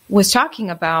was talking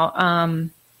about.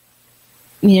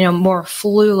 More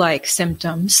flu-like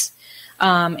symptoms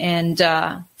and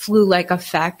flu-like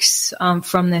effects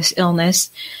from this illness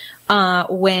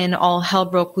when all hell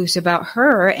broke loose about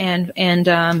her,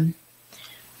 and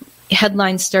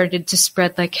headlines started to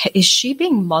spread like, is she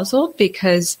being muzzled?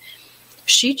 Because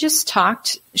she just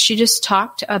talked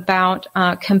about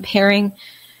comparing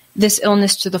this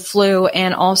illness to the flu,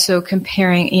 and also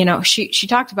comparing, she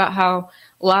talked about how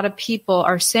a lot of people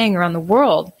are saying around the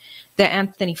world that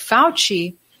Anthony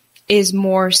Fauci is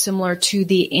more similar to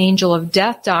the angel of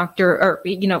death doctor, or,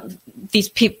 these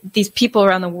people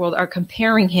around the world are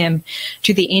comparing him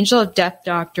to the angel of death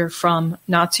doctor from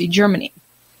Nazi Germany.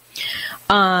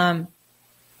 And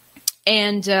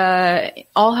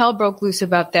all hell broke loose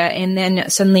about that. And then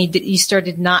suddenly you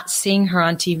started not seeing her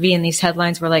on TV, and these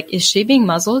headlines were like, is she being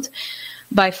muzzled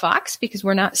by Fox? Because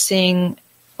we're not seeing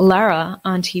Lara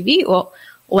on TV. Well,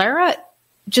 Lara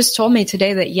just told me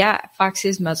today that, yeah, Fox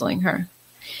is muzzling her.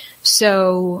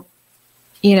 So,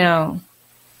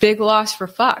 big loss for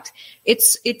Fox.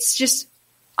 It's just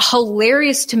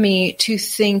hilarious to me to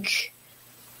think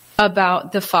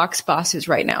about the Fox bosses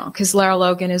right now, because Lara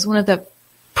Logan is one of the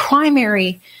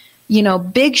primary,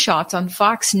 big shots on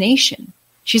Fox Nation.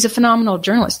 She's a phenomenal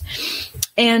journalist.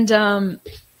 And now,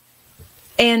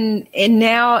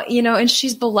 and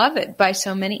she's beloved by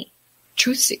so many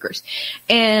truth seekers.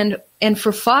 And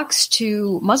for Fox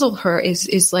to muzzle her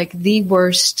is like the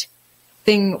worst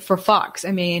thing for Fox.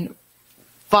 I mean,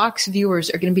 Fox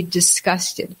viewers are going to be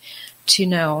disgusted to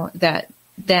know that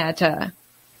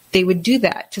they would do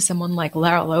that to someone like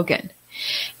Lara Logan.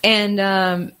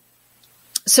 And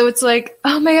so it's like,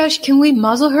 oh my gosh, can we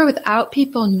muzzle her without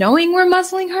people knowing we're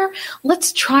muzzling her?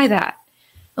 Let's try that.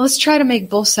 Let's try to make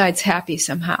both sides happy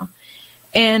somehow.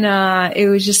 And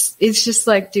it's just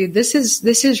like, dude, this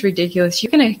is ridiculous.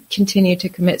 You're going to continue to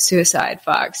commit suicide,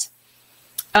 Fox.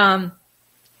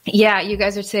 Yeah, you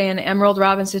guys are saying Emerald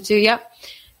Robinson too. Yep.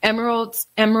 Emerald's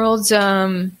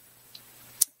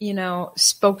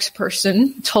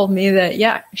spokesperson told me that,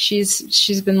 yeah,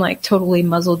 she's been like totally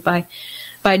muzzled by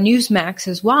Newsmax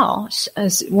as well,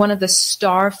 as one of the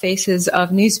star faces of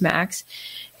Newsmax.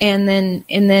 And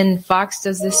then Fox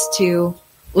does this to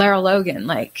Lara Logan,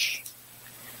 like,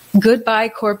 goodbye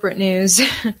corporate news.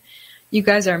 You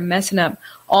guys are messing up.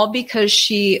 All because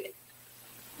she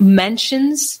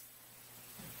mentions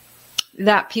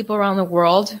that people around the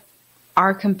world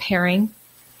are comparing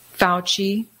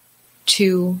Fauci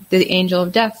to the angel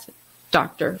of death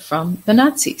doctor from the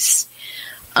Nazis.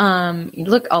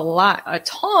 Look, a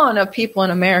ton of people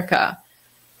in America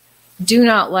do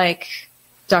not like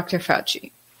Dr.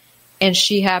 Fauci. And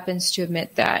she happens to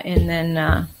admit that. And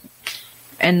then,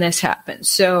 and this happens.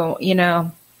 So,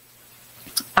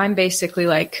 I'm basically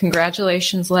like,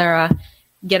 congratulations, Lara.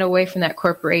 Get away from that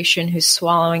corporation who's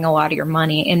swallowing a lot of your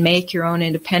money and make your own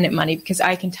independent money, because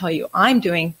I can tell you I'm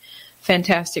doing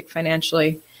fantastic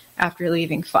financially after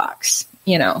leaving Fox,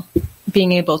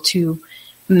 being able to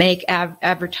make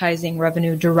advertising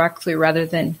revenue directly rather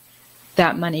than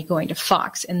that money going to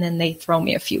Fox, and then they throw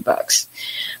me a few bucks.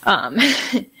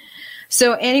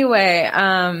 So anyway,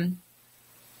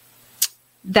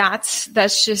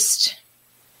 that's just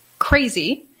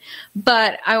crazy.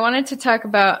 But I wanted to talk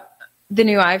about the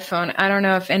new iPhone. I don't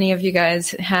know if any of you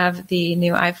guys have the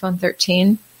new iPhone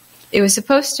 13. It was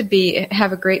supposed to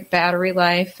have a great battery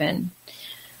life, and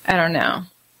I don't know.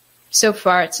 So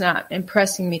far, it's not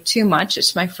impressing me too much.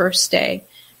 It's my first day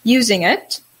using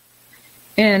it,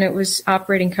 and it was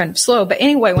operating kind of slow. But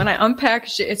anyway, when I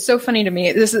unpackaged it, it's so funny to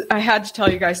me. I had to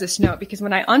tell you guys this note, because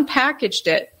when I unpackaged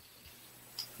it,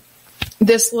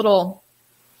 this little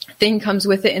thing comes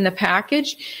with it in the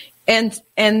package, and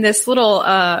this little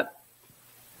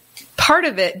part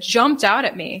of it jumped out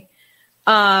at me.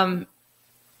 It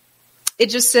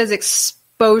just says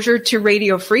exposure to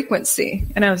radio frequency,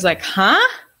 and I was like, huh?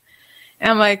 And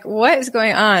I'm like, what is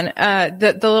going on?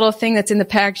 The little thing that's in the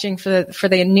packaging for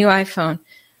the new iPhone.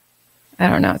 I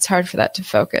don't know. It's hard for that to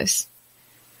focus.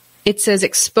 It says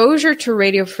exposure to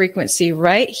radio frequency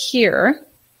right here.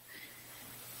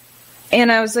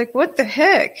 And I was like, what the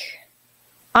heck?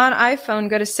 On iPhone,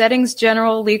 go to Settings,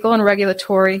 General, Legal, and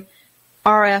Regulatory,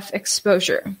 RF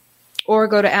Exposure. Or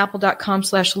go to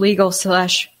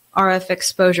apple.com/legal/RF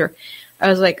Exposure. I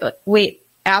was like, wait.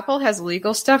 Apple has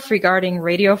legal stuff regarding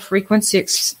radio frequency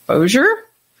exposure?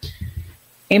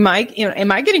 Am I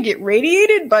going to get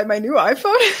radiated by my new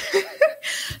iPhone?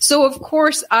 So, of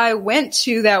course, I went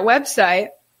to that website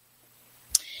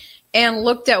and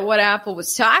looked at what Apple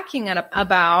was talking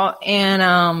about. And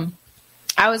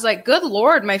I was like, good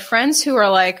Lord, my friends who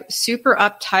are like super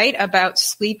uptight about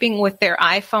sleeping with their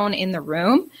iPhone in the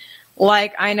room.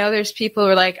 Like, I know there's people who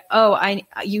are like,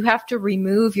 you have to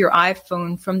remove your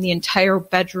iPhone from the entire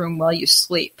bedroom while you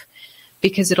sleep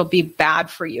because it'll be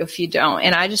bad for you if you don't.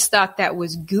 And I just thought that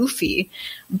was goofy.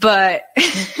 But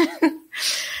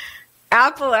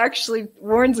Apple actually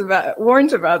warns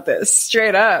about this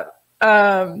straight up.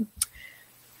 So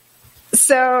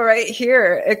right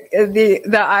here, the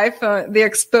iPhone, the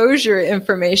exposure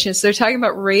information. So they're talking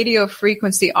about radio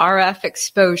frequency RF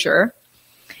exposure.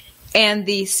 And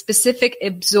the specific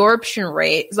absorption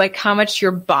rate, like how much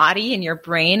your body and your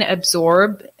brain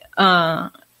absorb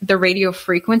the radio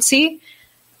frequency.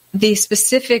 The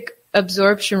specific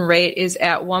absorption rate is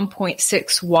at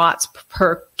 1.6 watts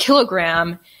per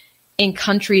kilogram in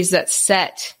countries that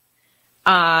set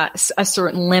a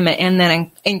certain limit. And then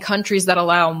in countries that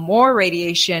allow more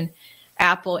radiation,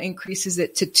 Apple increases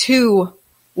it to 2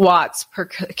 watts per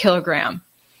kilogram.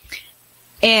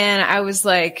 And I was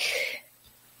like,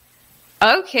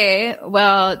 okay,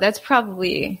 well, that's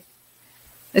probably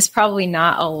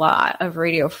not a lot of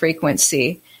radio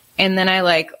frequency. And then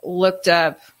I looked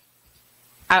up,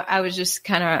 I was just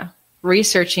kind of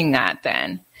researching that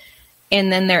then.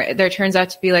 And then there turns out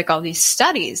to be all these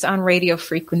studies on radio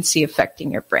frequency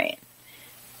affecting your brain.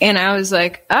 And I was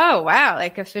like, oh, wow,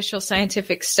 official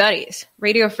scientific studies.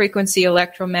 Radio frequency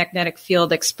electromagnetic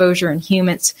field exposure in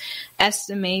humans,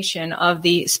 estimation of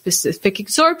the specific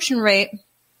absorption rate,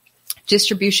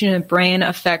 distribution of brain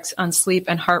effects on sleep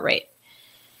and heart rate.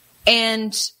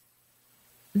 And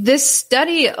this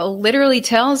study literally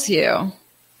tells you,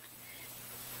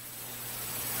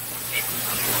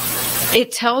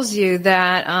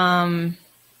 that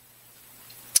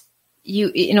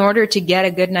you, in order to get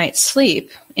a good night's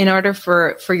sleep, in order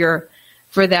for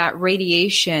that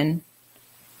radiation,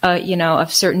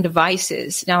 of certain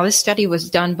devices. Now, this study was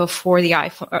done before the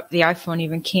iPhone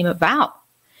even came about.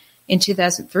 In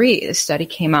 2003, the study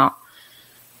came out.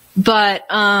 But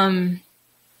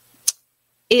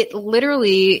it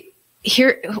literally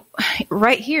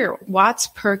right here, watts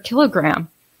per kilogram.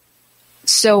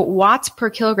 So watts per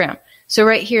kilogram. So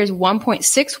right here is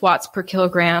 1.6 watts per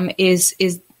kilogram is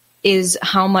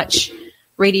how much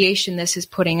radiation this is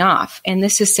putting off. And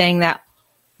this is saying that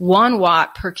 1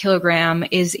 watt per kilogram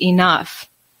is enough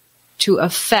to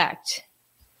affect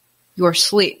your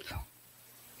sleep.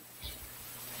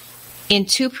 In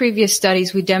 2 previous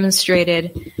studies, we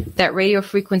demonstrated that radio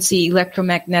frequency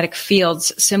electromagnetic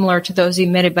fields similar to those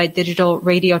emitted by digital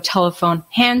radio telephone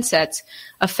handsets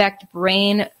affect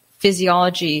brain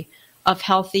physiology of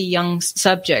healthy young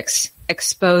subjects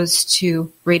exposed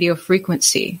to radio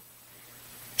frequency.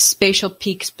 Spatial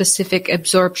peak specific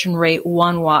absorption rate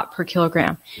 1 watt per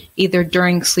kilogram, either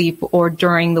during sleep or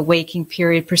during the waking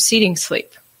period preceding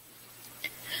sleep.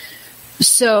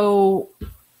 So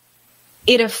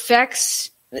it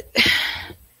affects,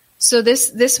 so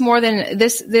this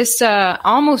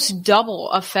almost double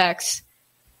affects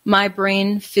my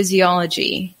brain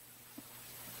physiology.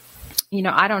 You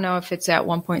know, I don't know if it's at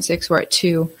 1.6 or at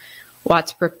 2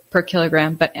 watts per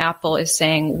kilogram, but Apple is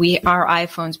saying our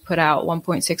iPhones put out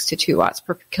 1.6 to 2 watts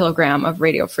per kilogram of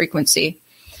radio frequency.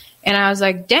 And I was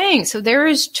like, dang, so there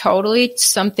is totally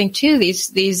something to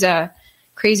these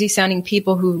crazy sounding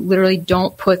people who literally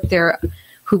don't put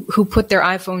who put their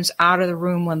iPhones out of the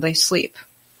room when they sleep.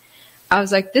 I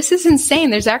was like, this is insane.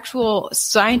 There's actual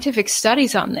scientific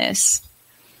studies on this.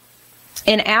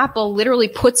 And Apple literally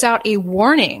puts out a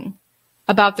warning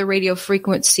about the radio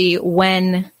frequency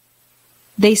when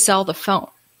they sell the phone.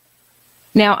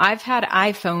 Now, I've had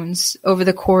iPhones over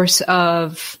the course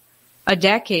of a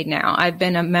decade now. I've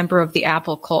been a member of the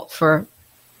Apple cult for,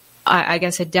 I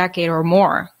guess, a decade or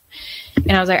more.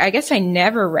 And I was like, I guess I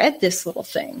never read this little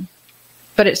thing.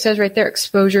 But it says right there,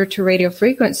 exposure to radio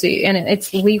frequency, and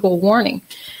it's legal warning.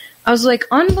 I was like,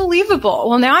 unbelievable.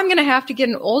 Well, now I'm going to have to get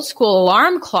an old school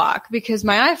alarm clock because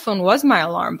my iPhone was my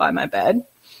alarm by my bed.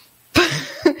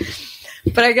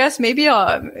 But I guess maybe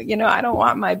I don't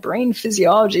want my brain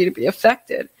physiology to be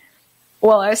affected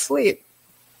while I sleep.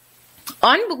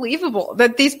 Unbelievable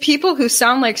that these people who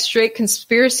sound like straight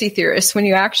conspiracy theorists, when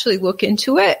you actually look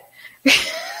into it,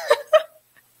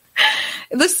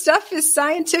 the stuff is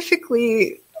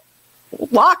scientifically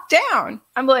locked down.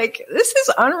 I'm like, this is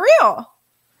unreal.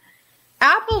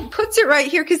 Apple puts it right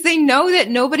here because they know that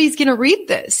nobody's going to read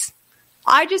this.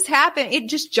 It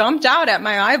just jumped out at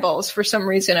my eyeballs for some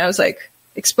reason. I was like,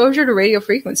 exposure to radio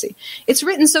frequency. It's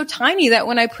written so tiny that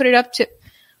when I put it up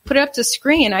to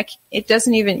screen, it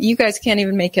doesn't even, you guys can't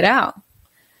even make it out.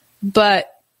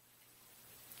 But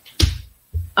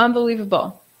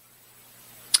unbelievable.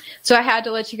 So I had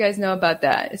to let you guys know about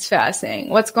that. It's fascinating.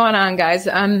 What's going on, guys?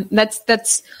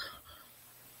 That's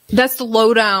the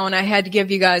lowdown I had to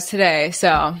give you guys today.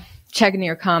 So checking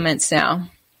your comments now.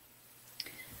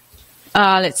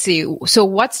 Let's see. So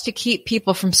what's to keep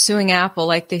people from suing Apple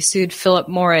like they sued Philip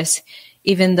Morris,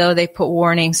 even though they put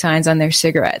warning signs on their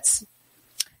cigarettes?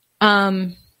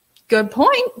 Good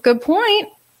point.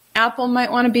 Apple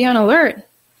might want to be on alert.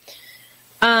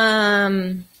 I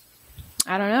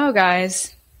don't know,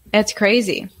 guys. It's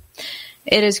crazy.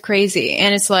 It is crazy.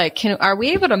 And it's like, are we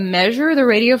able to measure the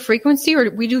radio frequency, or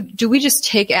do we just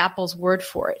take Apple's word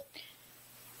for it?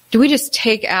 Do we just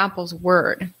take Apple's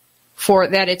word for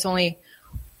that it's only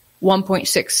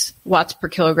 1.6 watts per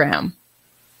kilogram?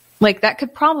 Like, that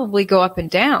could probably go up and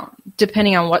down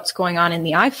depending on what's going on in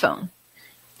the iPhone.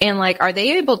 And like, are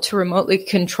they able to remotely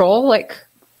control like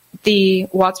the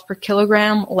watts per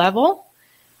kilogram level?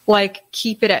 Like,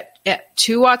 keep it at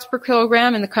 2 watts per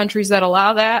kilogram in the countries that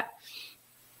allow that?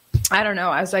 I don't know.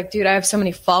 I was like, dude, I have so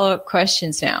many follow-up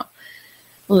questions now.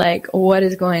 Like, what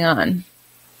is going on?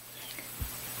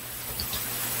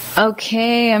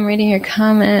 Okay, I'm reading your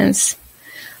comments.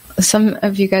 Some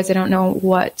of you guys, I don't know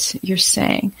what you're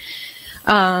saying.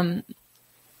 That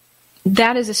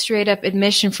is a straight-up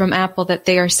admission from Apple that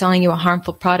they are selling you a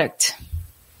harmful product.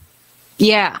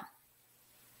 Yeah.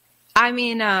 I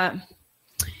mean, I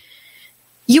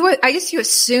guess you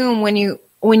assume when you're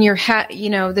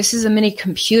this is a mini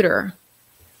computer,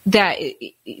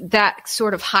 that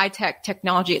sort of high-tech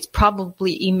technology, it's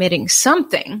probably emitting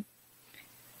something,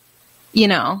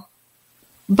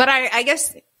 but I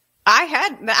guess I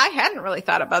hadn't really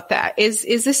thought about that. Is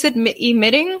this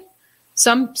emitting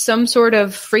some sort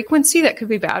of frequency that could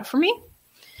be bad for me?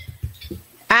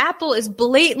 Apple is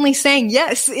blatantly saying,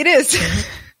 yes, it is.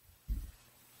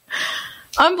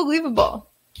 Unbelievable.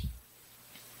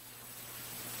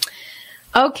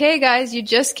 Okay, guys, you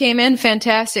just came in.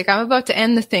 Fantastic. I'm about to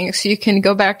end the thing so you can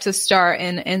go back to the start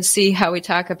and see how we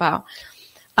talk about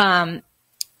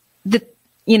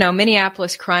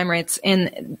Minneapolis crime rates.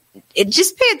 And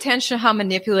just pay attention to how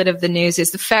manipulative the news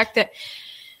is. The fact that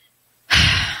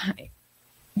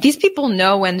these people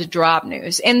know when to drop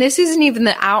news. And this isn't even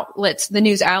the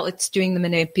news outlets doing the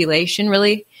manipulation,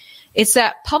 really. It's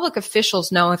that public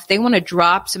officials know if they want to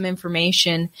drop some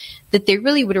information that they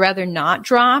really would rather not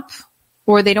drop,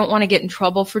 or they don't want to get in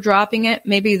trouble for dropping it.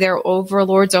 Maybe their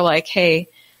overlords are like, hey,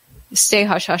 stay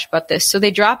hush-hush about this. So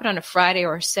they drop it on a Friday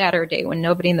or a Saturday when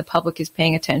nobody in the public is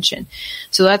paying attention.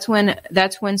 So that's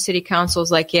when city council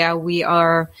is like, yeah, we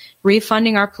are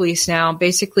refunding our police now,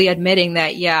 basically admitting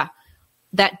that, yeah,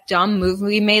 that dumb move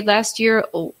we made last year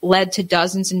led to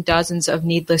dozens and dozens of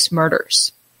needless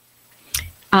murders.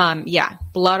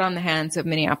 Blood on the hands of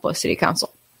Minneapolis City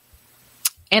Council.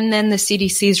 And then the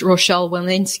CDC's Rochelle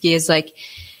Walensky is like,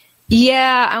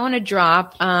 yeah, I want to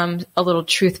drop a little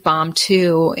truth bomb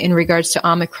too in regards to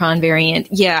Omicron variant.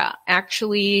 Yeah,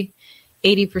 actually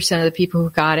 80% of the people who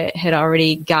got it had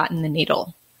already gotten the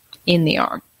needle in the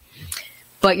arm.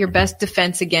 But your best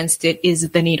defense against it is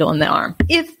the needle in the arm,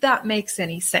 if that makes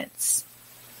any sense.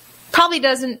 Probably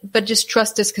doesn't, but just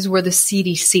trust us because we're the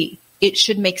CDC. It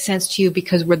should make sense to you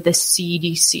because we're the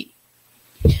CDC.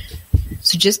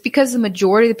 So just because the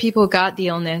majority of the people who got the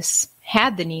illness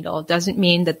had the needle doesn't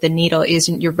mean that the needle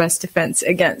isn't your best defense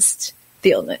against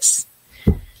the illness.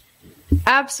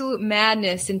 Absolute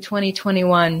madness in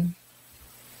 2021.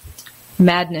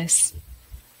 Madness.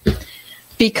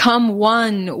 Become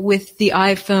one with the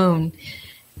iPhone.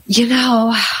 You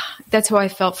know, that's how I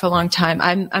felt for a long time.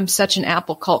 I'm such an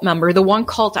Apple cult member. The one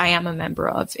cult I am a member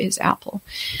of is Apple.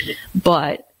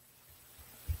 But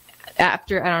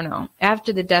after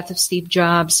the death of Steve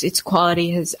Jobs, its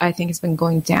quality has been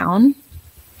going down.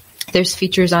 There's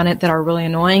features on it that are really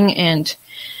annoying, and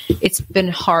it's been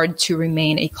hard to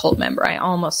remain a cult member. I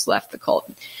almost left the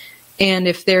cult. And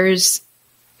if there's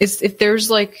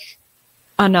like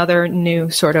another new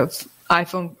sort of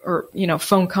iPhone or,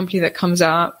 phone company that comes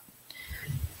out,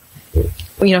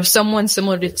 someone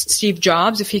similar to Steve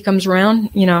Jobs, if he comes around,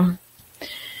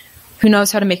 who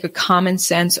knows how to make a common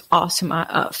sense, awesome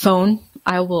phone,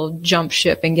 I will jump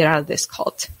ship and get out of this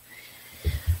cult.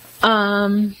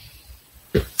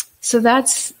 So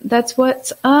that's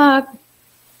what's up.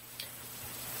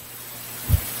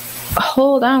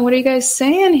 Hold on. What are you guys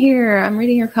saying here? I'm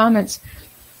reading your comments.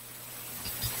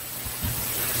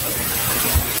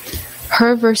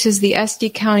 Her versus the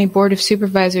SD County Board of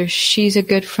Supervisors. She's a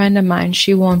good friend of mine.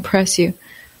 She will impress you.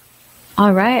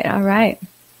 All right.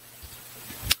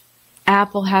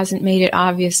 Apple hasn't made it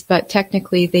obvious, but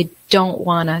technically they don't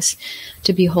want us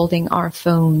to be holding our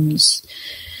phones.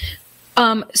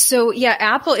 So yeah,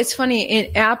 Apple, it's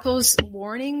funny, Apple's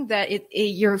warning that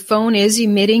your phone is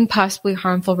emitting possibly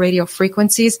harmful radio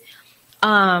frequencies.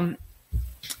 If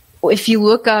you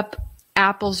look up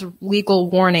Apple's legal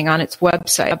warning on its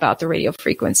website about the radio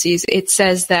frequencies, it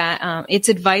says that its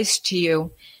advice to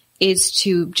you is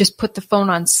to just put the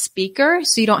phone on speaker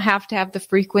so you don't have to have the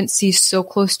frequencies so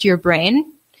close to your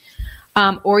brain,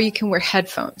 or you can wear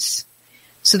headphones.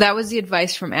 So that was the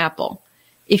advice from Apple.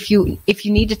 If you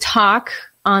need to talk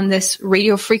on this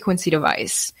radio frequency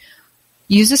device,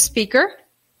 use a speaker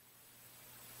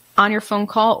on your phone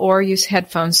call or use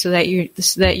headphones so that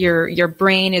your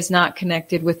brain is not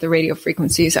connected with the radio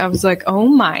frequencies. I was like, oh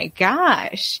my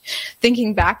gosh.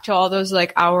 Thinking back to all those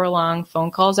like hour-long phone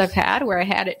calls I've had where I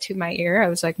had it to my ear, I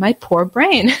was like, my poor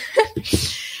brain.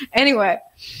 Anyway,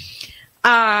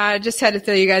 just had to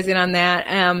fill you guys in on that.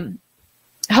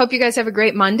 I hope you guys have a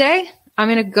great Monday. I'm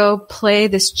going to go play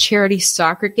this charity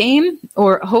soccer game,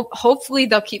 or hopefully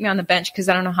they'll keep me on the bench because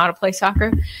I don't know how to play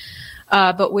soccer.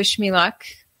 But wish me luck.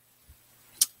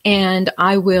 And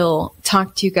I will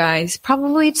talk to you guys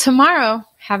probably tomorrow.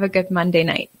 Have a good Monday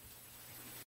night.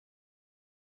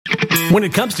 When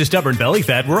it comes to stubborn belly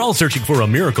fat, we're all searching for a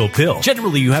miracle pill.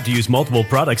 Generally, you have to use multiple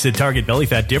products that target belly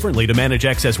fat differently to manage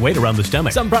excess weight around the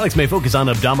stomach. Some products may focus on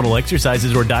abdominal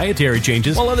exercises or dietary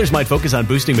changes, while others might focus on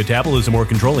boosting metabolism or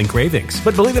controlling cravings.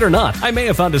 But believe it or not, I may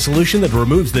have found a solution that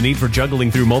removes the need for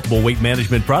juggling through multiple weight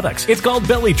management products. It's called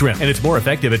Belly Trim, and it's more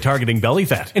effective at targeting belly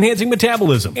fat, enhancing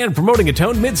metabolism, and promoting a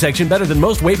toned midsection better than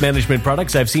most weight management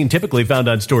products I've seen typically found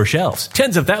on store shelves.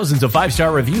 Tens of thousands of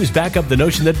 5-star reviews back up the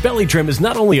notion that Belly Trim is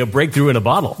not only a breakthrough through in a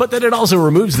bottle, but that it also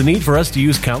removes the need for us to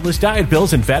use countless diet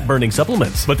pills and fat-burning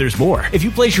supplements. But there's more. If you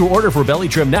place your order for Belly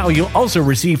Trim now, you'll also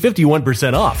receive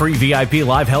 51% off, free VIP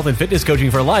live health and fitness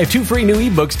coaching for life, 2 free new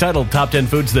ebooks titled Top 10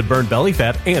 Foods That Burn Belly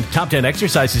Fat and Top 10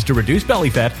 Exercises to Reduce Belly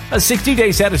Fat, a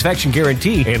 60-day satisfaction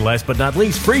guarantee, and last but not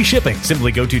least, free shipping.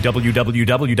 Simply go to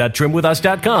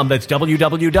www.trimwithus.com. That's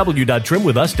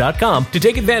www.trimwithus.com to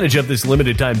take advantage of this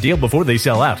limited time deal before they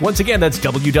sell out. Once again, that's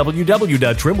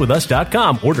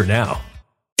www.trimwithus.com. Order now.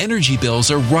 Energy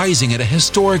bills are rising at a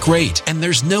historic rate, and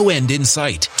there's no end in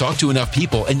sight. Talk to enough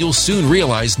people, and you'll soon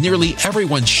realize nearly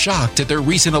everyone's shocked at their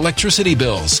recent electricity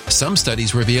bills. Some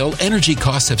studies reveal energy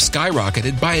costs have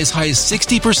skyrocketed by as high as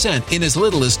 60% in as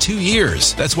little as 2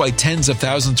 years. That's why tens of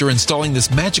thousands are installing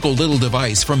this magical little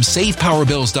device from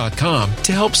SavePowerBills.com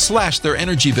to help slash their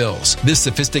energy bills. This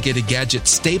sophisticated gadget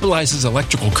stabilizes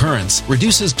electrical currents,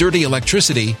 reduces dirty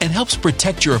electricity, and helps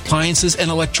protect your appliances and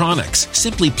electronics.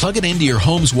 Simply plug it into your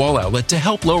home's wall outlet to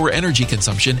help lower energy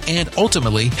consumption and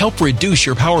ultimately help reduce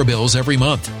your power bills every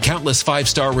month. Countless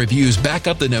 5-star reviews back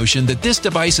up the notion that this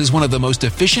device is one of the most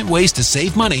efficient ways to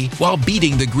save money while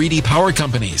beating the greedy power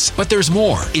companies. But there's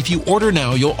more. If you order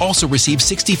now, you'll also receive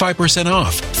 65%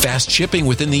 off, fast shipping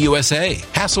within the USA,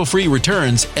 hassle-free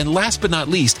returns, and last but not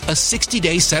least, a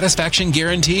 60-day satisfaction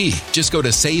guarantee. Just go to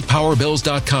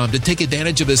SavePowerBills.com to take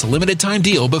advantage of this limited time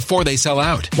deal before they sell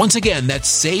out. Once again, that's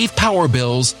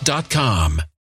SavePowerBills.com.